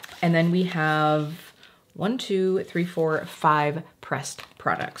 And then we have 1, 2, 3, 4, 5 pressed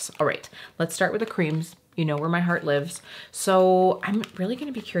products. All right, let's start with the creams. You know where my heart lives. So I'm really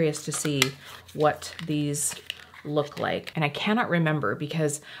gonna be curious to see what these look like. And I cannot remember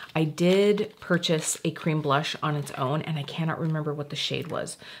because I did purchase a cream blush on its own and I cannot remember what the shade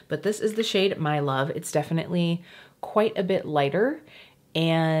was. But this is the shade My Love. It's definitely quite a bit lighter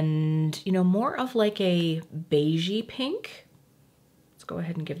and, you know, more of like a beigey pink. Let's go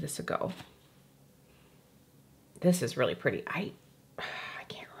ahead and give this a go. This is really pretty. I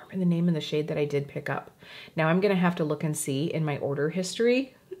can't remember the name of the shade that I did pick up. Now I'm gonna have to look and see in my order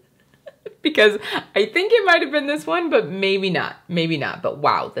history because I think it might have been this one, but maybe not, but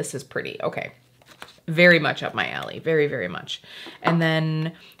wow, this is pretty. Okay, very much up my alley, very, very much. And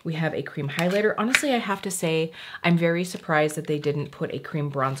then we have a cream highlighter. Honestly, I have to say, I'm very surprised that they didn't put a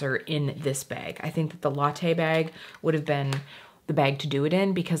cream bronzer in this bag. I think that the latte bag would have been the bag to do it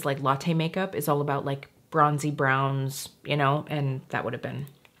in because like latte makeup is all about like bronzy browns, you know, and that would have been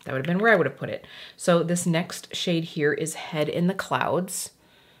where I would have put it. So this next shade here is Head in the Clouds.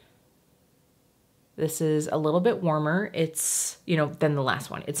 This is a little bit warmer. It's, you know, than the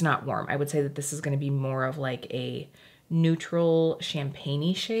last one. It's not warm. I would say that this is going to be more of like a neutral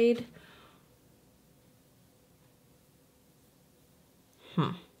champagne-y shade.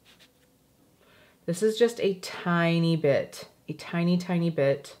 This is just a tiny bit, a tiny, tiny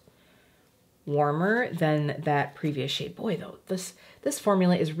bit warmer than that previous shade. Boy, though, this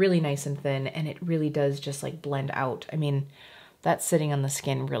formula is really nice and thin, and it really does just like blend out. I mean, that's sitting on the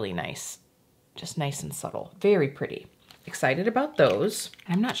skin really nice. Just nice and subtle. Very pretty. excited about those.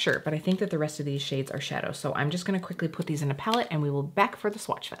 I'm not sure, but I think that the rest of these shades are shadow. So I'm just gonna quickly put these in a palette and we will be back for the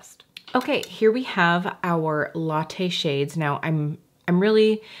swatch fest. Okay, here we have our latte shades. Now I'm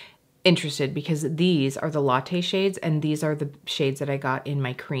really interested because these are the latte shades and these are the shades that I got in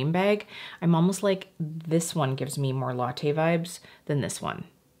my cream bag. I'm almost like this one gives me more latte vibes than this one.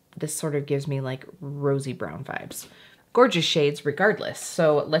 This sort of gives me like rosy brown vibes. Gorgeous shades regardless.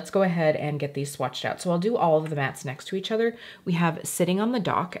 So let's go ahead and get these swatched out. So I'll do all of the mattes next to each other. We have Sitting on the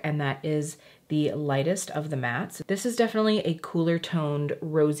Dock, and that is the lightest of the mattes. This is definitely a cooler toned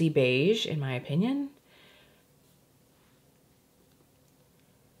rosy beige in my opinion.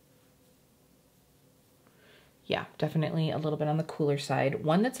 Yeah, definitely a little bit on the cooler side.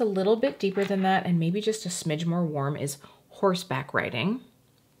 One that's a little bit deeper than that and maybe just a smidge more warm is Horseback Riding.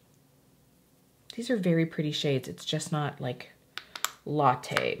 These are very pretty shades. It's just not like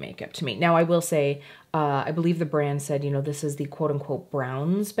latte makeup to me. Now I will say, I believe the brand said, you know, this is the quote unquote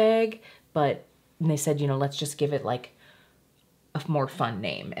browns bag, but they said, you know, let's just give it like a more fun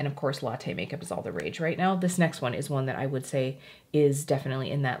name. And of course, latte makeup is all the rage right now. This next one is one that I would say is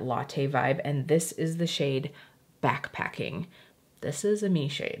definitely in that latte vibe. And this is the shade Backpacking. This is a me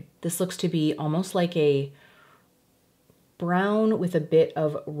shade. This looks to be almost like a brown with a bit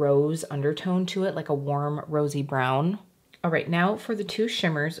of rose undertone to it, like a warm rosy brown. All right, now for the two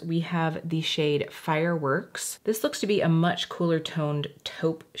shimmers, we have the shade Fireworks. This looks to be a much cooler toned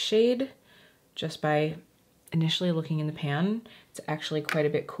taupe shade. Just by initially looking in the pan, it's actually quite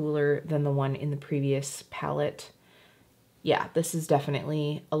a bit cooler than the one in the previous palette. Yeah, this is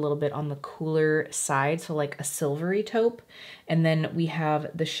definitely a little bit on the cooler side, so like a silvery taupe. And then we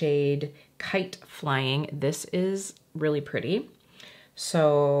have the shade Kite Flying. This is really pretty.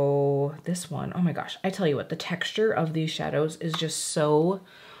 So this one, oh my gosh, I tell you what, the texture of these shadows is just so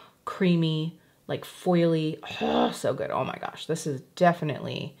creamy, like foily. Oh, so good. Oh my gosh, this is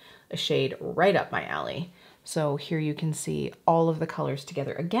definitely a shade right up my alley. So here you can see all of the colors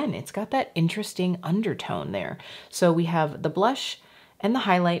together. Again, it's got that interesting undertone there. So we have the blush and the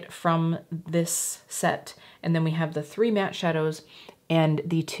highlight from this set, and then we have the 3 matte shadows and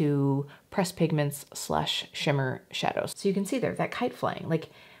the 2 pressed pigments / shimmer shadows. So you can see there, that kite flying,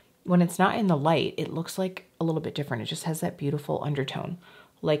 like when it's not in the light, it looks like a little bit different. It just has that beautiful undertone,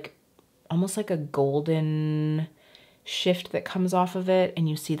 like almost like a golden shift that comes off of it, and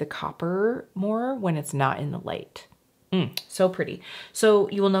you see the copper more when it's not in the light. So pretty. So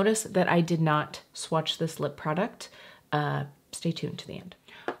you will notice that I did not swatch this lip product. Stay tuned to the end.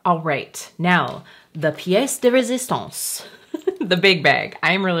 All right, now the pièce de résistance. The big bag.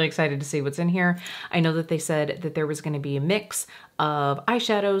 I'm really excited to see what's in here. I know that they said that there was going to be a mix of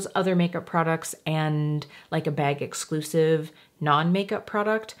eyeshadows, other makeup products, and like a bag exclusive non-makeup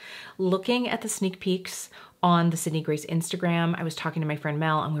product. Looking at the sneak peeks on the Sydney Grace Instagram, I was talking to my friend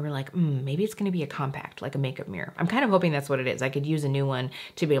Mel and we were like, maybe it's gonna be a compact, like a makeup mirror. I'm kind of hoping that's what it is. I could use a new one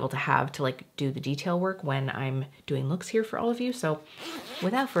to be able to have to like do the detail work when I'm doing looks here for all of you. So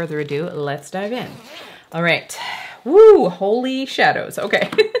without further ado, let's dive in. All right, woo, holy shadows.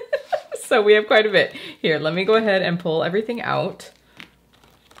 Okay, so we have quite a bit. Here, let me go ahead and pull everything out.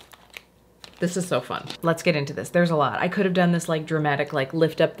 This is so fun. Let's get into this. There's a lot. I could have done this like dramatic, like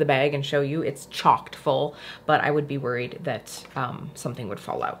lift up the bag and show you. It's chocked full, but I would be worried that something would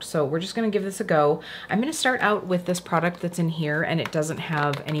fall out. So we're just gonna give this a go. I'm gonna start out with this product that's in here and it doesn't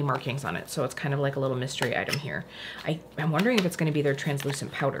have any markings on it. So it's kind of like a little mystery item here. I'm wondering if it's gonna be their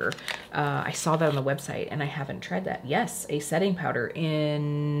translucent powder. I saw that on the website and I haven't tried that. Yes, a setting powder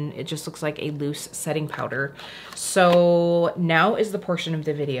it just looks like a loose setting powder. So now is the portion of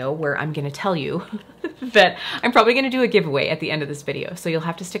the video where I'm gonna tell you that I'm probably going to do a giveaway at the end of this video. So you'll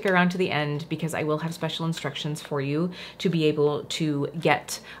have to stick around to the end because I will have special instructions for you to be able to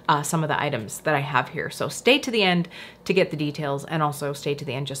get some of the items that I have here. So stay to the end to get the details and also stay to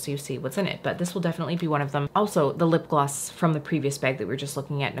the end just so you see what's in it. But this will definitely be one of them. Also, the lip gloss from the previous bag that we were just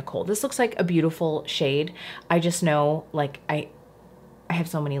looking at, Nicole. This looks like a beautiful shade. I just know, like, I have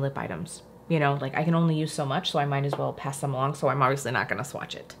so many lip items. You know, like I can only use so much, so I might as well pass them along. So I'm obviously not gonna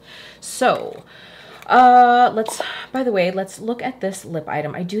swatch it. So by the way, let's look at this lip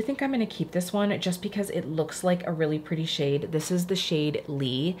item. I do think I'm gonna keep this one just because it looks like a really pretty shade. This is the shade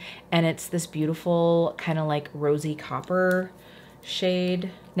Lee, and it's this beautiful kind of like rosy copper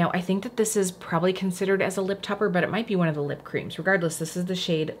shade. Now, I think that this is probably considered as a lip topper, but it might be one of the lip creams. Regardless, this is the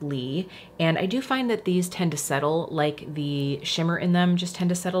shade Lee, and I do find that these tend to settle, like the shimmer in them just tend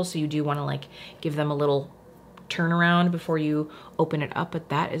to settle, so you do want to like give them a little turnaround before you open it up, but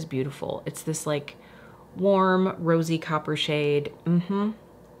that is beautiful. It's this like warm, rosy copper shade.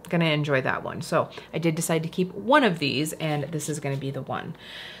 gonna enjoy that one. So I did decide to keep one of these, and this is gonna be the one.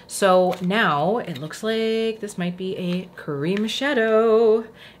 So now it looks like this might be a cream shadow,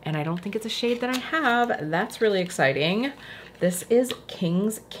 and I don't think it's a shade that I have. That's really exciting. This is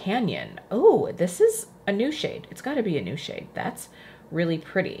King's Canyon. Oh, this is a new shade. It's gotta be a new shade. That's really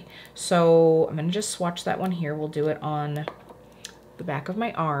pretty. So I'm gonna just swatch that one here. We'll do it on the back of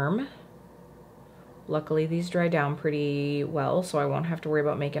my arm. Luckily these dry down pretty well, so I won't have to worry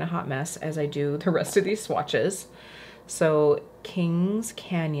about making a hot mess as I do the rest of these swatches. So King's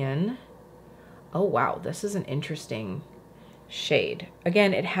Canyon. Oh wow, this is an interesting shade.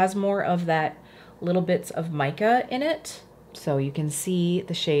 Again, it has more of that little bits of mica in it. So you can see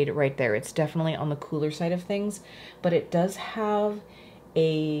the shade right there. It's definitely on the cooler side of things, but it does have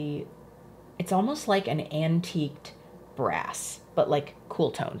it's almost like an antiqued brass, but like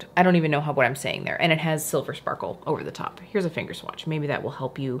cool toned. I don't even know what I'm saying there. And it has silver sparkle over the top. Here's a finger swatch. Maybe that will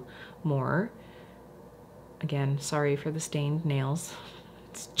help you more. Again, sorry for the stained nails.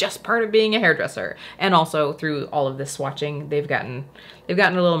 It's just part of being a hairdresser. And also through all of this swatching, they've gotten a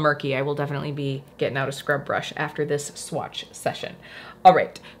little murky. I will definitely be getting out a scrub brush after this swatch session. All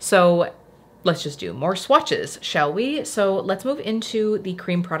right, so let's just do more swatches, shall we? So let's move into the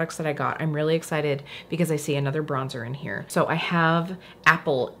cream products that I got. I'm really excited because I see another bronzer in here. So I have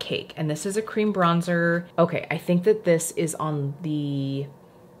Apple Cake, and this is a cream bronzer. Okay, I think that this is on the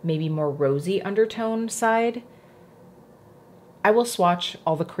maybe more rosy undertone side. I will swatch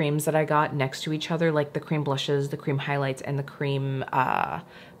all the creams that I got next to each other, like the cream blushes, the cream highlights, and the cream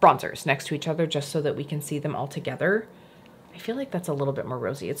bronzers next to each other, just so that we can see them all together. I feel like that's a little bit more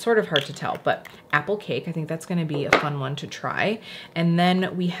rosy. It's sort of hard to tell, but Apple Cake, I think that's gonna be a fun one to try. And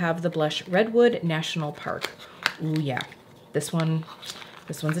then we have the blush Redwood National Park. Ooh yeah, this one's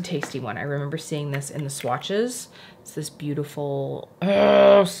a tasty one. I remember seeing this in the swatches. It's this beautiful,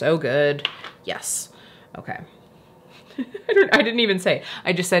 oh, so good. Yes, okay. I didn't even say,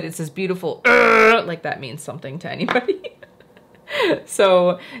 I just said it's this beautiful, like that means something to anybody.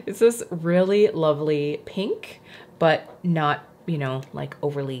 So it's this really lovely pink, but not, you know, like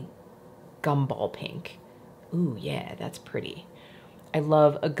overly gumball pink. Ooh, yeah, that's pretty. I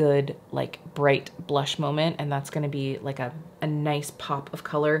love a good, like, bright blush moment, and that's gonna be like a nice pop of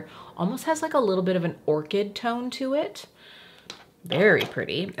color. Almost has like a little bit of an orchid tone to it. Very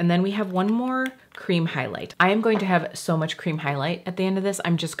pretty. And then we have one more cream highlight. I am going to have so much cream highlight at the end of this,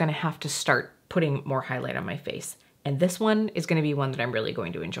 I'm just gonna have to start putting more highlight on my face. And this one is gonna be one that I'm really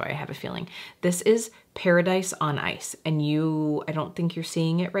going to enjoy, I have a feeling. This is Paradise on Ice, and I don't think you're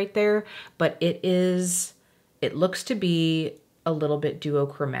seeing it right there, but it looks to be a little bit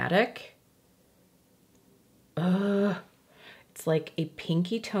duochromatic. It's like a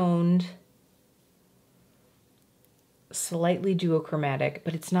pinky toned, slightly duochromatic,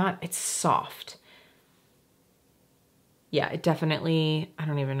 but it's not, it's soft. Yeah, it definitely, I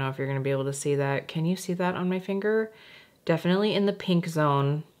don't even know if you're gonna be able to see that. Can you see that on my finger? Definitely in the pink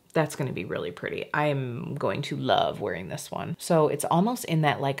zone. That's gonna be really pretty. I'm going to love wearing this one. So it's almost in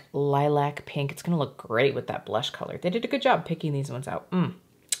that like lilac pink. It's gonna look great with that blush color. They did a good job picking these ones out.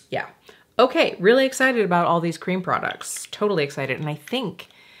 Yeah. Okay, really excited about all these cream products. Totally excited. And I think,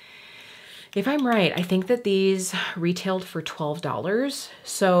 if I'm right, I think that these retailed for $12.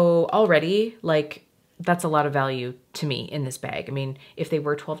 So already, like, that's a lot of value to me in this bag. I mean, if they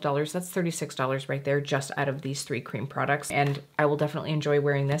were $12, that's $36 right there just out of these 3 cream products. And I will definitely enjoy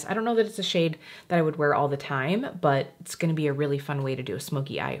wearing this. I don't know that it's a shade that I would wear all the time, but it's gonna be a really fun way to do a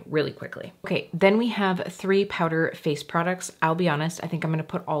smoky eye really quickly. Okay, then we have 3 powder face products. I'll be honest, I think I'm gonna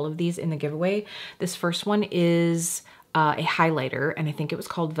put all of these in the giveaway. This first one is a highlighter, and I think it was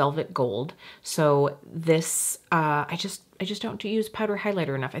called Velvet Gold. So this, I just don't use powder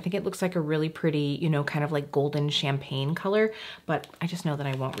highlighter enough. I think it looks like a really pretty, you know, kind of like golden champagne color, but I just know that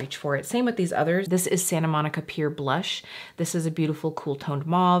I won't reach for it. Same with these others. This is Santa Monica Pure Blush. This is a beautiful cool toned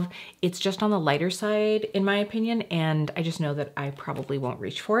mauve. It's just on the lighter side, in my opinion, and I just know that I probably won't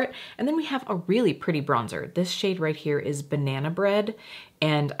reach for it. And then we have a really pretty bronzer. This shade right here is Banana Bread,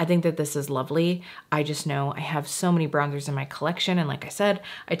 and I think that this is lovely. I just know I have so many bronzers in my collection, and like I said,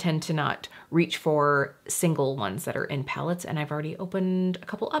 I tend to not reach for single ones that are in palettes, and I've already opened a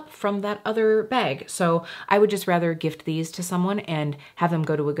couple up from that other bag. So I would just rather gift these to someone and have them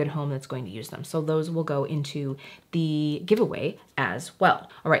go to a good home that's going to use them. So those will go into the giveaway as well.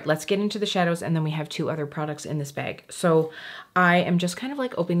 All right, let's get into the shadows, and then we have 2 other products in this bag. So I am just kind of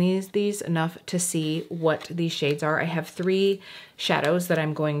like opening these enough to see what these shades are. I have 3 shadows that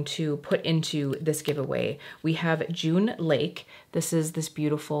I'm going to put into this giveaway. We have June Lake. This is this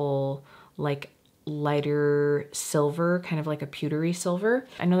beautiful, like lighter silver, kind of like a pewtery silver.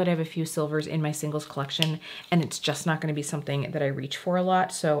 I know that I have a few silvers in my singles collection, and it's just not going to be something that I reach for a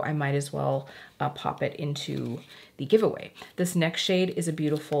lot, so I might as well pop it into the giveaway. This next shade is a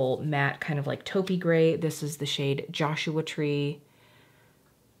beautiful matte, kind of like taupey gray. This is the shade Joshua Tree.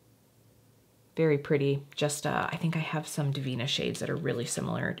 Very pretty. Just, I think I have some Divina shades that are really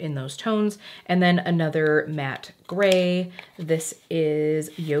similar in those tones. And then another matte gray. This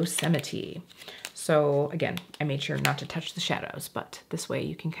is Yosemite. So again, I made sure not to touch the shadows, but this way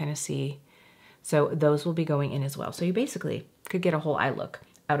you can kind of see. So those will be going in as well. So you basically could get a whole eye look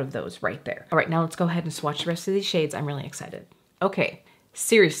out of those right there. All right, now let's go ahead and swatch the rest of these shades. I'm really excited. Okay,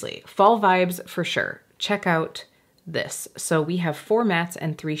 seriously, fall vibes for sure. Check out this. So we have 4 mattes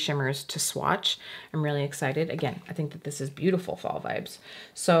and 3 shimmers to swatch. I'm really excited. Again, I think that this is beautiful fall vibes.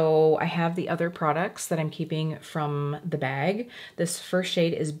 So I have the other products that I'm keeping from the bag. This first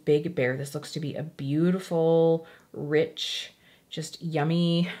shade is Big Bear. This looks to be a beautiful, rich, just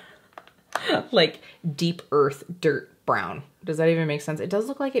yummy, like deep earth dirt brown. Does that even make sense? It does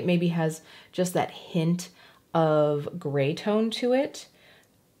look like it maybe has just that hint of gray tone to it,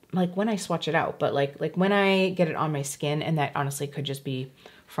 like when I swatch it out, but like when I get it on my skin, and that honestly could just be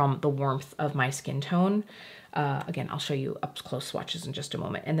from the warmth of my skin tone. Again, I'll show you up close swatches in just a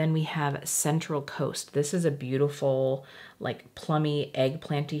moment. And then we have Central Coast. This is a beautiful, like plummy,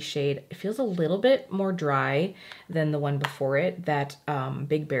 eggplanty shade. It feels a little bit more dry than the one before it. That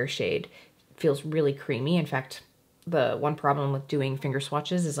Big Bear shade feels really creamy. In fact, the one problem with doing finger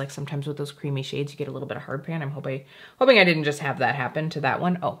swatches is like sometimes with those creamy shades, you get a little bit of hard pan. I'm hoping I didn't just have that happen to that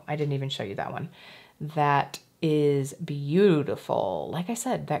one. Oh, I didn't even show you that one. That is beautiful. Like I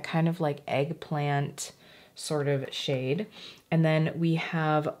said, that kind of like eggplant sort of shade. And then we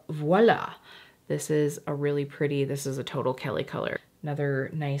have Voila. This is a really pretty, this is a total Kelly color.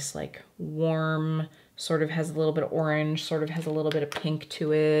 Another nice, like warm, sort of has a little bit of orange, sort of has a little bit of pink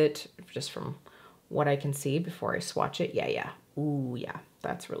to it, just from what I can see before I swatch it. Yeah. Ooh, yeah,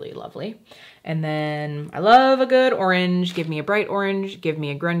 that's really lovely. And then I love a good orange. Give me a bright orange, give me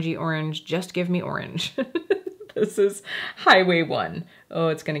a grungy orange, just give me orange. This is Highway 1. Oh,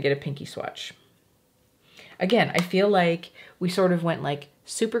 it's gonna get a pinky swatch. Again, I feel like we sort of went like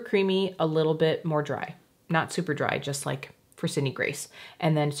super creamy, a little bit more dry. Not super dry, just like for Sydney Grace.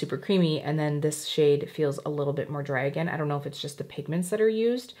 And then super creamy, and then this shade feels a little bit more dry again. I don't know if it's just the pigments that are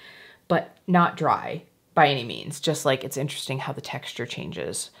used, but not dry by any means. Just like it's interesting how the texture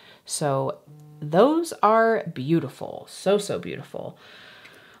changes. So those are beautiful. So beautiful.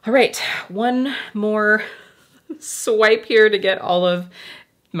 All right, one more swipe here to get all of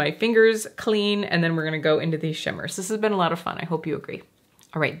my fingers clean, and then we're gonna go into these shimmers. This has been a lot of fun. I hope you agree.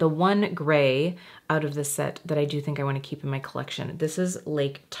 All right, the one gray out of the set that I do think I want to keep in my collection. This is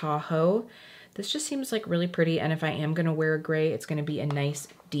Lake Tahoe. This just seems like really pretty, and if I am gonna wear a gray, it's gonna be a nice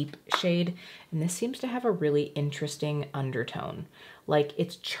deep shade. And this seems to have a really interesting undertone. Like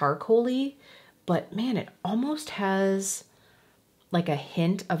it's charcoaly, but man, it almost has like a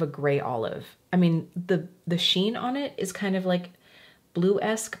hint of a gray olive. I mean, the sheen on it is kind of like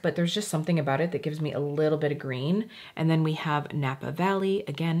blue-esque, but there's just something about it that gives me a little bit of green. And then we have Napa Valley,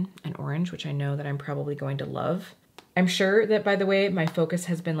 again, an orange, which I know that I'm probably going to love. I'm sure that, by the way, my focus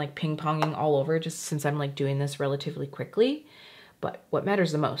has been like ping-ponging all over just since I'm like doing this relatively quickly. But what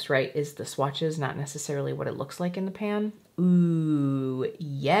matters the most, right, is the swatches, not necessarily what it looks like in the pan. Ooh,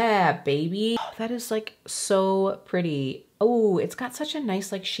 yeah, baby. Oh, that is like so pretty. Oh, it's got such a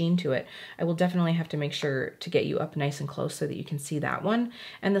nice like sheen to it. I will definitely have to make sure to get you up nice and close so that you can see that one.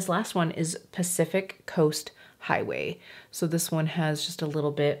 And this last one is Pacific Coast Highway. So this one has just a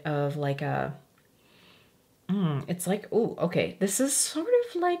little bit of like a, it's like, oh, okay. This is sort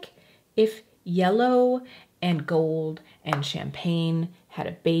of like if yellow and gold and champagne had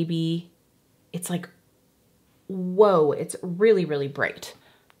a baby. It's like, whoa, it's really, really bright.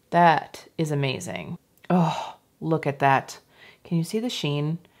 That is amazing. Oh, look at that. Can you see the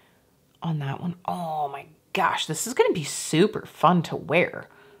sheen on that one? Oh my gosh, this is gonna be super fun to wear.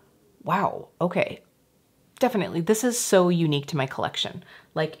 Wow, okay. Definitely, this is so unique to my collection.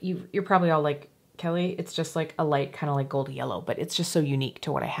 Like you're probably all like, Kelly, it's just like a light kind of like gold yellow, but it's just so unique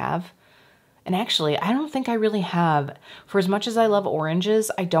to what I have. And actually, I don't think I really have, for as much as I love oranges,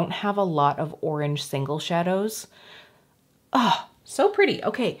 I don't have a lot of orange single shadows. Oh, so pretty.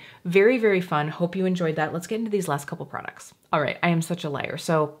 Okay, very, very fun. Hope you enjoyed that. Let's get into these last couple products. All right, I am such a liar.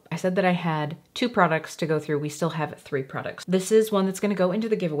 So I said that I had 2 products to go through. We still have 3 products. This is one that's gonna go into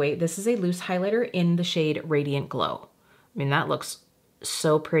the giveaway. This is a loose highlighter in the shade Radiant Glow. I mean, that looks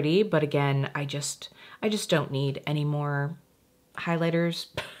so pretty, but again, I just don't need any more highlighters.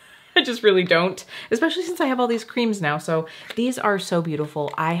 I just really don't, especially since I have all these creams now. So these are so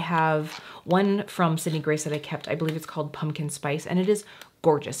beautiful. I have one from Sydney Grace that I kept. I believe it's called Pumpkin Spice, and it is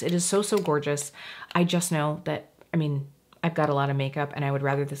gorgeous. It is so, so gorgeous. I just know that, I mean, I've got a lot of makeup and I would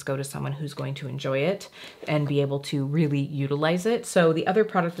rather this go to someone who's going to enjoy it and be able to really utilize it. So the other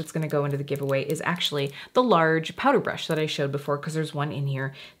product that's going to go into the giveaway is actually the large powder brush that I showed before, because there's one in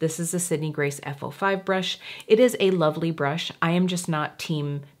here. This is the Sydney Grace F05 brush. It is a lovely brush. I am just not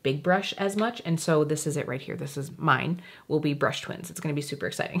team big brush as much. And so this is it right here. This is mine. We'll be brush twins. It's going to be super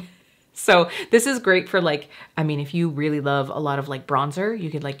exciting. So this is great for like, I mean, if you really love a lot of like bronzer, you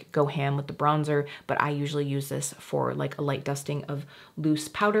could like go ham with the bronzer, but I usually use this for like a light dusting of loose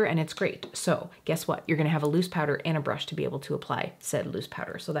powder, and it's great. So guess what? You're gonna have a loose powder and a brush to be able to apply said loose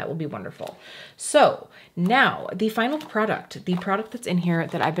powder. So that will be wonderful. So now the final product, the product that's in here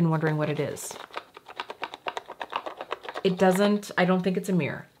that I've been wondering what it is. It doesn't, I don't think it's a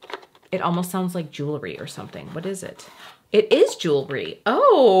mirror. It almost sounds like jewelry or something. What is it? It is jewelry.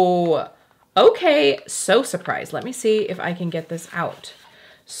 Oh, okay. So surprised. Let me see if I can get this out.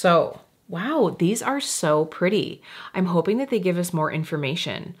 So, wow, these are so pretty. I'm hoping that they give us more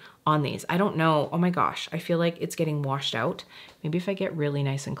information on these. I don't know. Oh my gosh. I feel like it's getting washed out. Maybe if I get really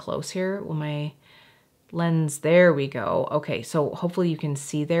nice and close here, will my lens, there we go. Okay, so hopefully you can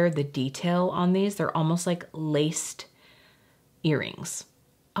see there the detail on these. They're almost like laced earrings.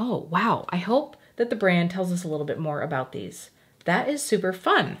 Oh, wow. I hope that the brand tells us a little bit more about these. That is super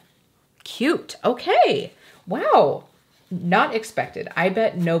fun. Cute. Okay. Wow. Not expected. I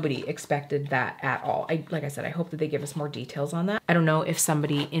bet nobody expected that at all. Like I said, I hope that they give us more details on that. I don't know if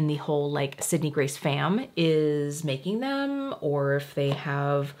somebody in the whole like Sydney Grace fam is making them, or if they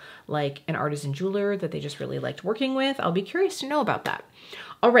have like an artisan jeweler that they just really liked working with. I'll be curious to know about that.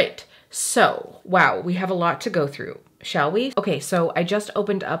 All right. So, wow, we have a lot to go through. Shall we? Okay, so I just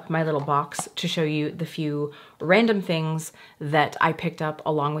opened up my little box to show you the few random things that I picked up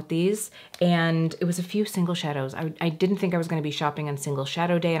along with these, and it was a few single shadows. I didn't think I was gonna be shopping on single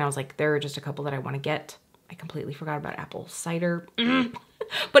shadow day, and I was like, there are just a couple that I wanna get. I completely forgot about apple cider.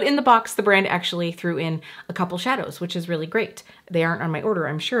 But in the box, the brand actually threw in a couple shadows, which is really great. They aren't on my order,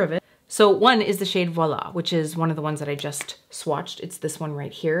 I'm sure of it. So one is the shade Voila, which is one of the ones that I just swatched. It's this one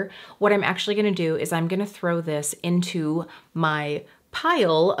right here. What I'm actually gonna do is I'm gonna throw this into my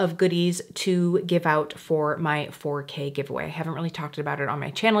pile of goodies to give out for my 4K giveaway. I haven't really talked about it on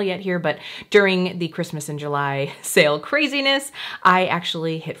my channel yet here, but during the Christmas and July sale craziness, I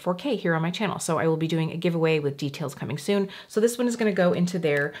actually hit 4K here on my channel. So I will be doing a giveaway with details coming soon. So this one is gonna go into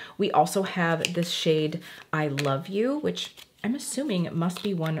there. We also have this shade I Love You, which I'm assuming it must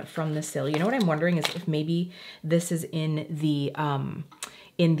be one from the sale. You know what I'm wondering is if maybe this is in the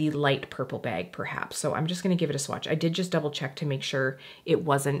light purple bag perhaps. So I'm just gonna give it a swatch. I did just double check to make sure it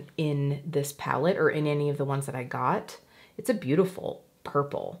wasn't in this palette or in any of the ones that I got. It's a beautiful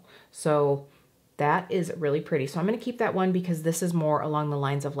purple. So that is really pretty. So I'm gonna keep that one because this is more along the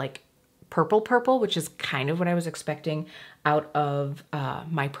lines of like purple purple, which is kind of what I was expecting out of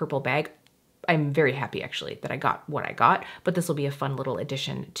my purple bag. I'm very happy actually that I got what I got, but this will be a fun little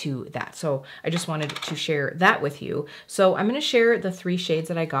addition to that. So I just wanted to share that with you. So I'm gonna share the 3 shades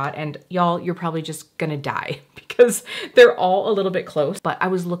that I got, and y'all, you're probably just gonna die because they're all a little bit close, but I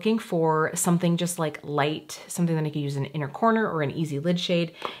was looking for something just like light, something that I could use in an inner corner or an easy lid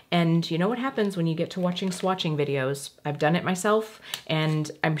shade. And you know what happens when you get to watching swatching videos? I've done it myself, and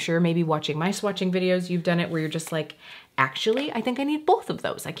I'm sure maybe watching my swatching videos, you've done it where you're just like, actually, I think I need both of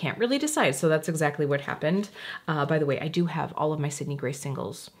those. I can't really decide. So that's exactly what happened. By the way, I do have all of my Sydney Grace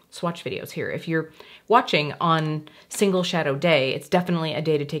singles swatch videos here. If you're watching on single shadow day, it's definitely a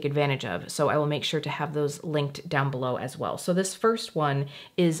day to take advantage of. So I will make sure to have those linked down below as well. So this first one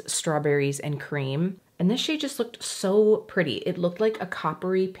is Strawberries and Cream. And this shade just looked so pretty. It looked like a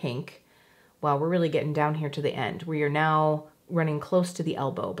coppery pink. Wow, we're really getting down here to the end. We are now running close to the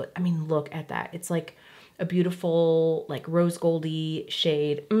elbow, but I mean, look at that. It's like a beautiful like rose goldy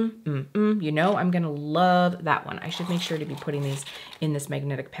shade. You know, I'm gonna love that one. I should make sure to be putting these in this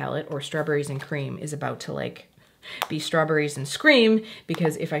magnetic palette, or Strawberries and Cream is about to like be Strawberries and Scream,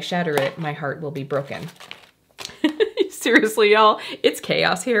 because if I shatter it, my heart will be broken. Seriously, y'all, it's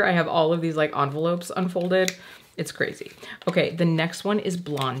chaos here. I have all of these like envelopes unfolded. It's crazy. Okay, the next one is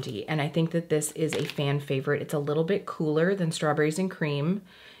Blondie, and I think that this is a fan favorite. It's a little bit cooler than Strawberries and Cream.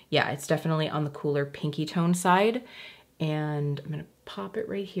 Yeah, it's definitely on the cooler pinky tone side. And I'm gonna pop it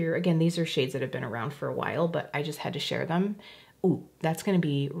right here. Again, these are shades that have been around for a while, but I just had to share them. Ooh, that's gonna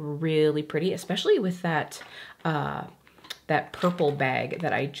be really pretty, especially with that that purple bag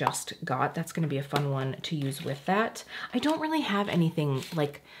that I just got. That's gonna be a fun one to use with that. I don't really have anything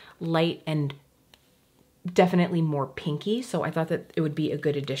like light and definitely more pinky, so I thought that it would be a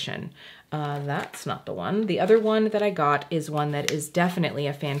good addition. That's not the one. The other one that I got is one that is definitely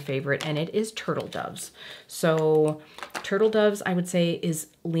a fan favorite, and it is Turtle Doves. So Turtle Doves, I would say, is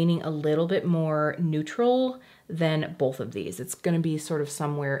leaning a little bit more neutral than both of these. It's gonna be sort of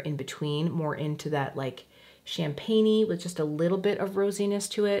somewhere in between, more into that like champagne-y with just a little bit of rosiness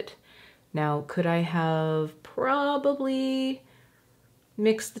to it. Now, could I have probably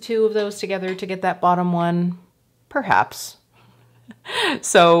mix the two of those together to get that bottom one? Perhaps.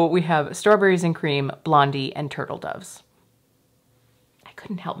 So we have Strawberries and Cream, Blondie, and Turtle Doves. I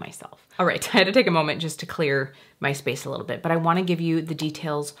couldn't help myself. All right, I had to take a moment just to clear my space a little bit, but I want to give you the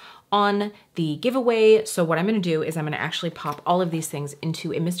details on the giveaway. So what I'm going to do is I'm going to actually pop all of these things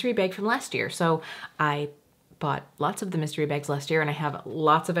into a mystery bag from last year. So I bought lots of the mystery bags last year, and I have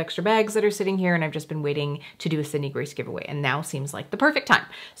lots of extra bags that are sitting here, and I've just been waiting to do a Sydney Grace giveaway, and now seems like the perfect time.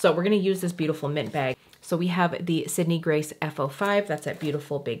 So we're gonna use this beautiful mint bag. So we have the Sydney Grace F05, that's that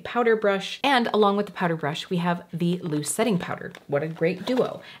beautiful big powder brush. And along with the powder brush, we have the loose setting powder. What a great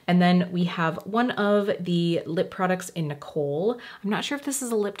duo. And then we have one of the lip products in Nicole. I'm not sure if this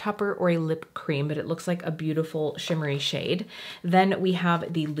is a lip topper or a lip cream, but it looks like a beautiful shimmery shade. Then we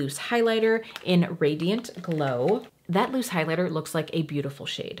have the loose highlighter in Radiant Glow. That loose highlighter looks like a beautiful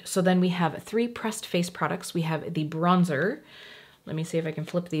shade. So then we have 3 pressed face products. We have the bronzer. Let me see if I can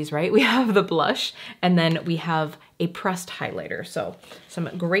flip these right. We have the blush, and then we have a pressed highlighter. So some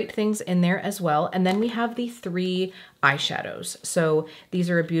great things in there as well. And then we have the 3 eyeshadows. So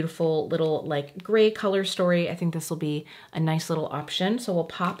these are a beautiful little like gray color story. I think this will be a nice little option. So we'll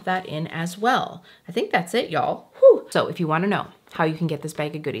pop that in as well. I think that's it, y'all. Whew. So if you want to know how you can get this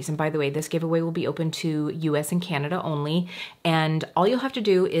bag of goodies. And by the way, this giveaway will be open to US and Canada only. And all you'll have to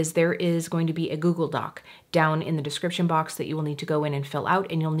do is there is going to be a Google Doc down in the description box that you will need to go in and fill out,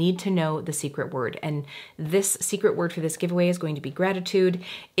 and you'll need to know the secret word. And this secret word for this giveaway is going to be gratitude.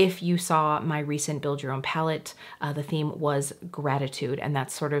 If you saw my recent Build Your Own palette, the theme was gratitude, and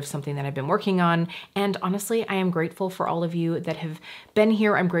that's sort of something that I've been working on. And honestly, I am grateful for all of you that have been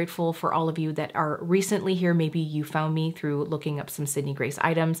here. I'm grateful for all of you that are recently here. Maybe you found me through looking up some Sydney Grace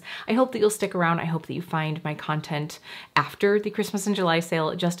items. I hope that you'll stick around. I hope that you find my content after the Christmas and July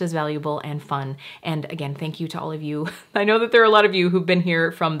sale just as valuable and fun. And again, thank you to all of you. I know that there are a lot of you who've been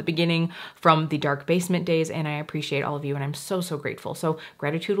here from the beginning, from the dark basement days, and I appreciate all of you, and I'm so, so grateful. So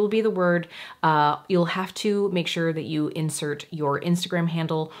gratitude will be the word. You'll have to make sure that you insert your Instagram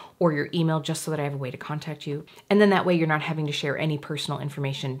handle or your email just so that I have a way to contact you. And then that way you're not having to share any personal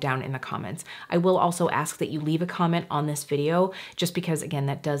information down in the comments. I will also ask that you leave a comment on this video, just because again,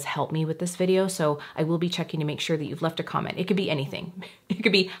 that does help me with this video. So I will be checking to make sure that you've left a comment. It could be anything. It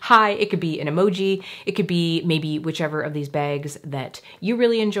could be hi, it could be an emoji, it could be maybe whichever of these bags that you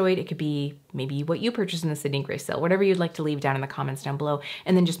really enjoyed. It could be maybe what you purchased in the Sydney Grace sale, whatever you'd like to leave down in the comments down below.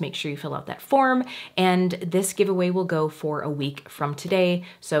 And then just make sure you fill out that form. And this giveaway will go for a week from today.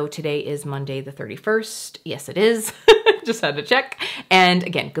 So today is Monday the 31st. Yes, it is. Just had to check. And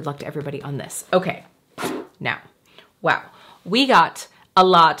again, good luck to everybody on this. Okay, now, wow, we got a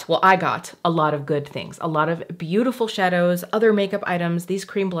lot, well, I got a lot of good things, a lot of beautiful shadows, other makeup items, these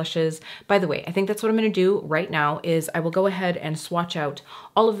cream blushes. By the way, I think that's what I'm gonna do right now is I will go ahead and swatch out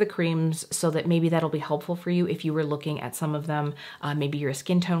all of the creams so that maybe that'll be helpful for you if you were looking at some of them. Maybe you're a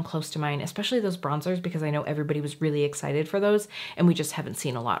skin tone close to mine, especially those bronzers, because I know everybody was really excited for those and we just haven't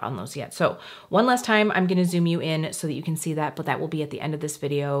seen a lot on those yet. So one last time, I'm gonna zoom you in so that you can see that, but that will be at the end of this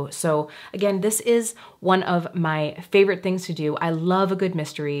video. So again, this is one of my favorite things to do. I love a good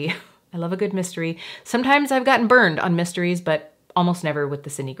mystery. I love a good mystery. Sometimes I've gotten burned on mysteries, but almost never with the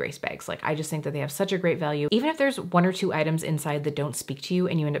Sydney Grace bags. Like, I just think that they have such a great value. Even if there's 1 or 2 items inside that don't speak to you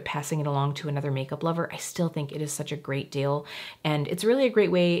and you end up passing it along to another makeup lover, I still think it is such a great deal. And it's really a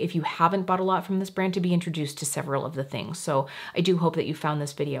great way, if you haven't bought a lot from this brand, to be introduced to several of the things. So I do hope that you found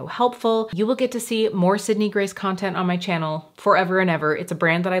this video helpful. You will get to see more Sydney Grace content on my channel forever and ever. It's a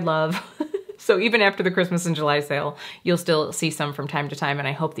brand that I love. So even after the Christmas and July sale, you'll still see some from time to time, and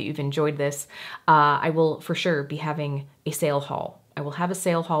I hope that you've enjoyed this. I will for sure be having a sale haul. I will have a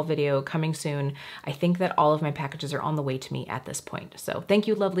sale haul video coming soon. I think that all of my packages are on the way to me at this point. So thank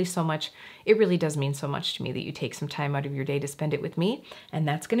you, lovely, so much. It really does mean so much to me that you take some time out of your day to spend it with me. And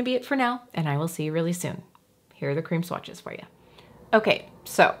that's gonna be it for now, and I will see you really soon. Here are the cream swatches for you. Okay,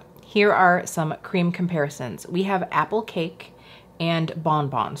 so here are some cream comparisons. We have Apple Cake and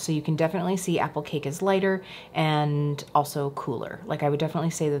Bonbon. So you can definitely see Apple Cake is lighter and also cooler. Like, I would definitely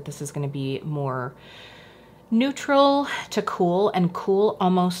say that this is gonna be more neutral to cool, and cool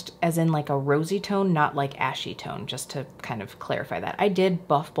almost as in like a rosy tone, not like ashy tone, just to kind of clarify that. I did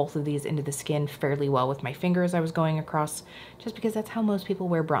buff both of these into the skin fairly well with my finger as I was going across, just because that's how most people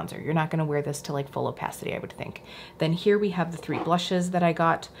wear bronzer. You're not gonna wear this to like full opacity, I would think. Then here we have the 3 blushes that I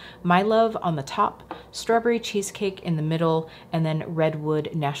got. My Love on the top, Strawberry Cheesecake in the middle, and then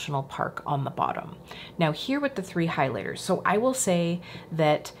Redwood National Park on the bottom. Now here with the 3 highlighters, so I will say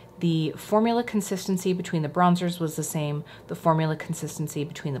that the formula consistency between the bronzers was the same. The formula consistency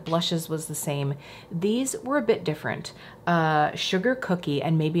between the blushes was the same. These were a bit different. Sugar Cookie,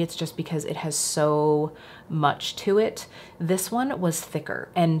 and maybe it's just because it has so much to it. This one was thicker,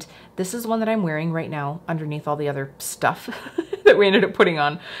 and this is one that I'm wearing right now underneath all the other stuff that we ended up putting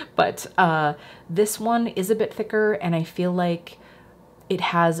on. But this one is a bit thicker, and I feel like it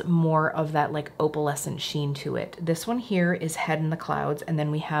has more of that like opalescent sheen to it. This one here is Head in the Clouds, and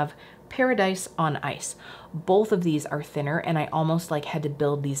then we have Paradise on Ice. Both of these are thinner, and I almost like had to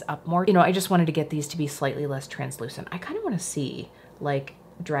build these up more. You know, I just wanted to get these to be slightly less translucent. I kind of want to see like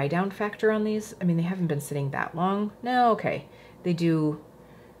dry down factor on these. I mean, they haven't been sitting that long. No, okay. They do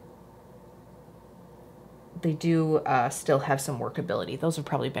still have some workability. Those have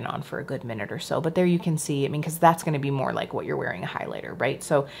probably been on for a good minute or so, but there you can see, I mean, because that's going to be more like what you're wearing a highlighter, right?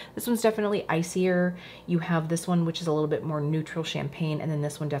 So this one's definitely icier. You have this one, which is a little bit more neutral champagne, and then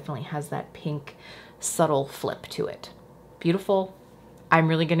this one definitely has that pink subtle flip to it. Beautiful. I'm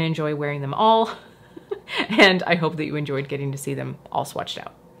really going to enjoy wearing them all, and I hope that you enjoyed getting to see them all swatched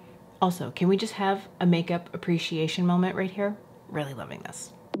out. Also, can we just have a makeup appreciation moment right here? Really loving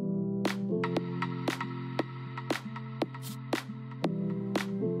this.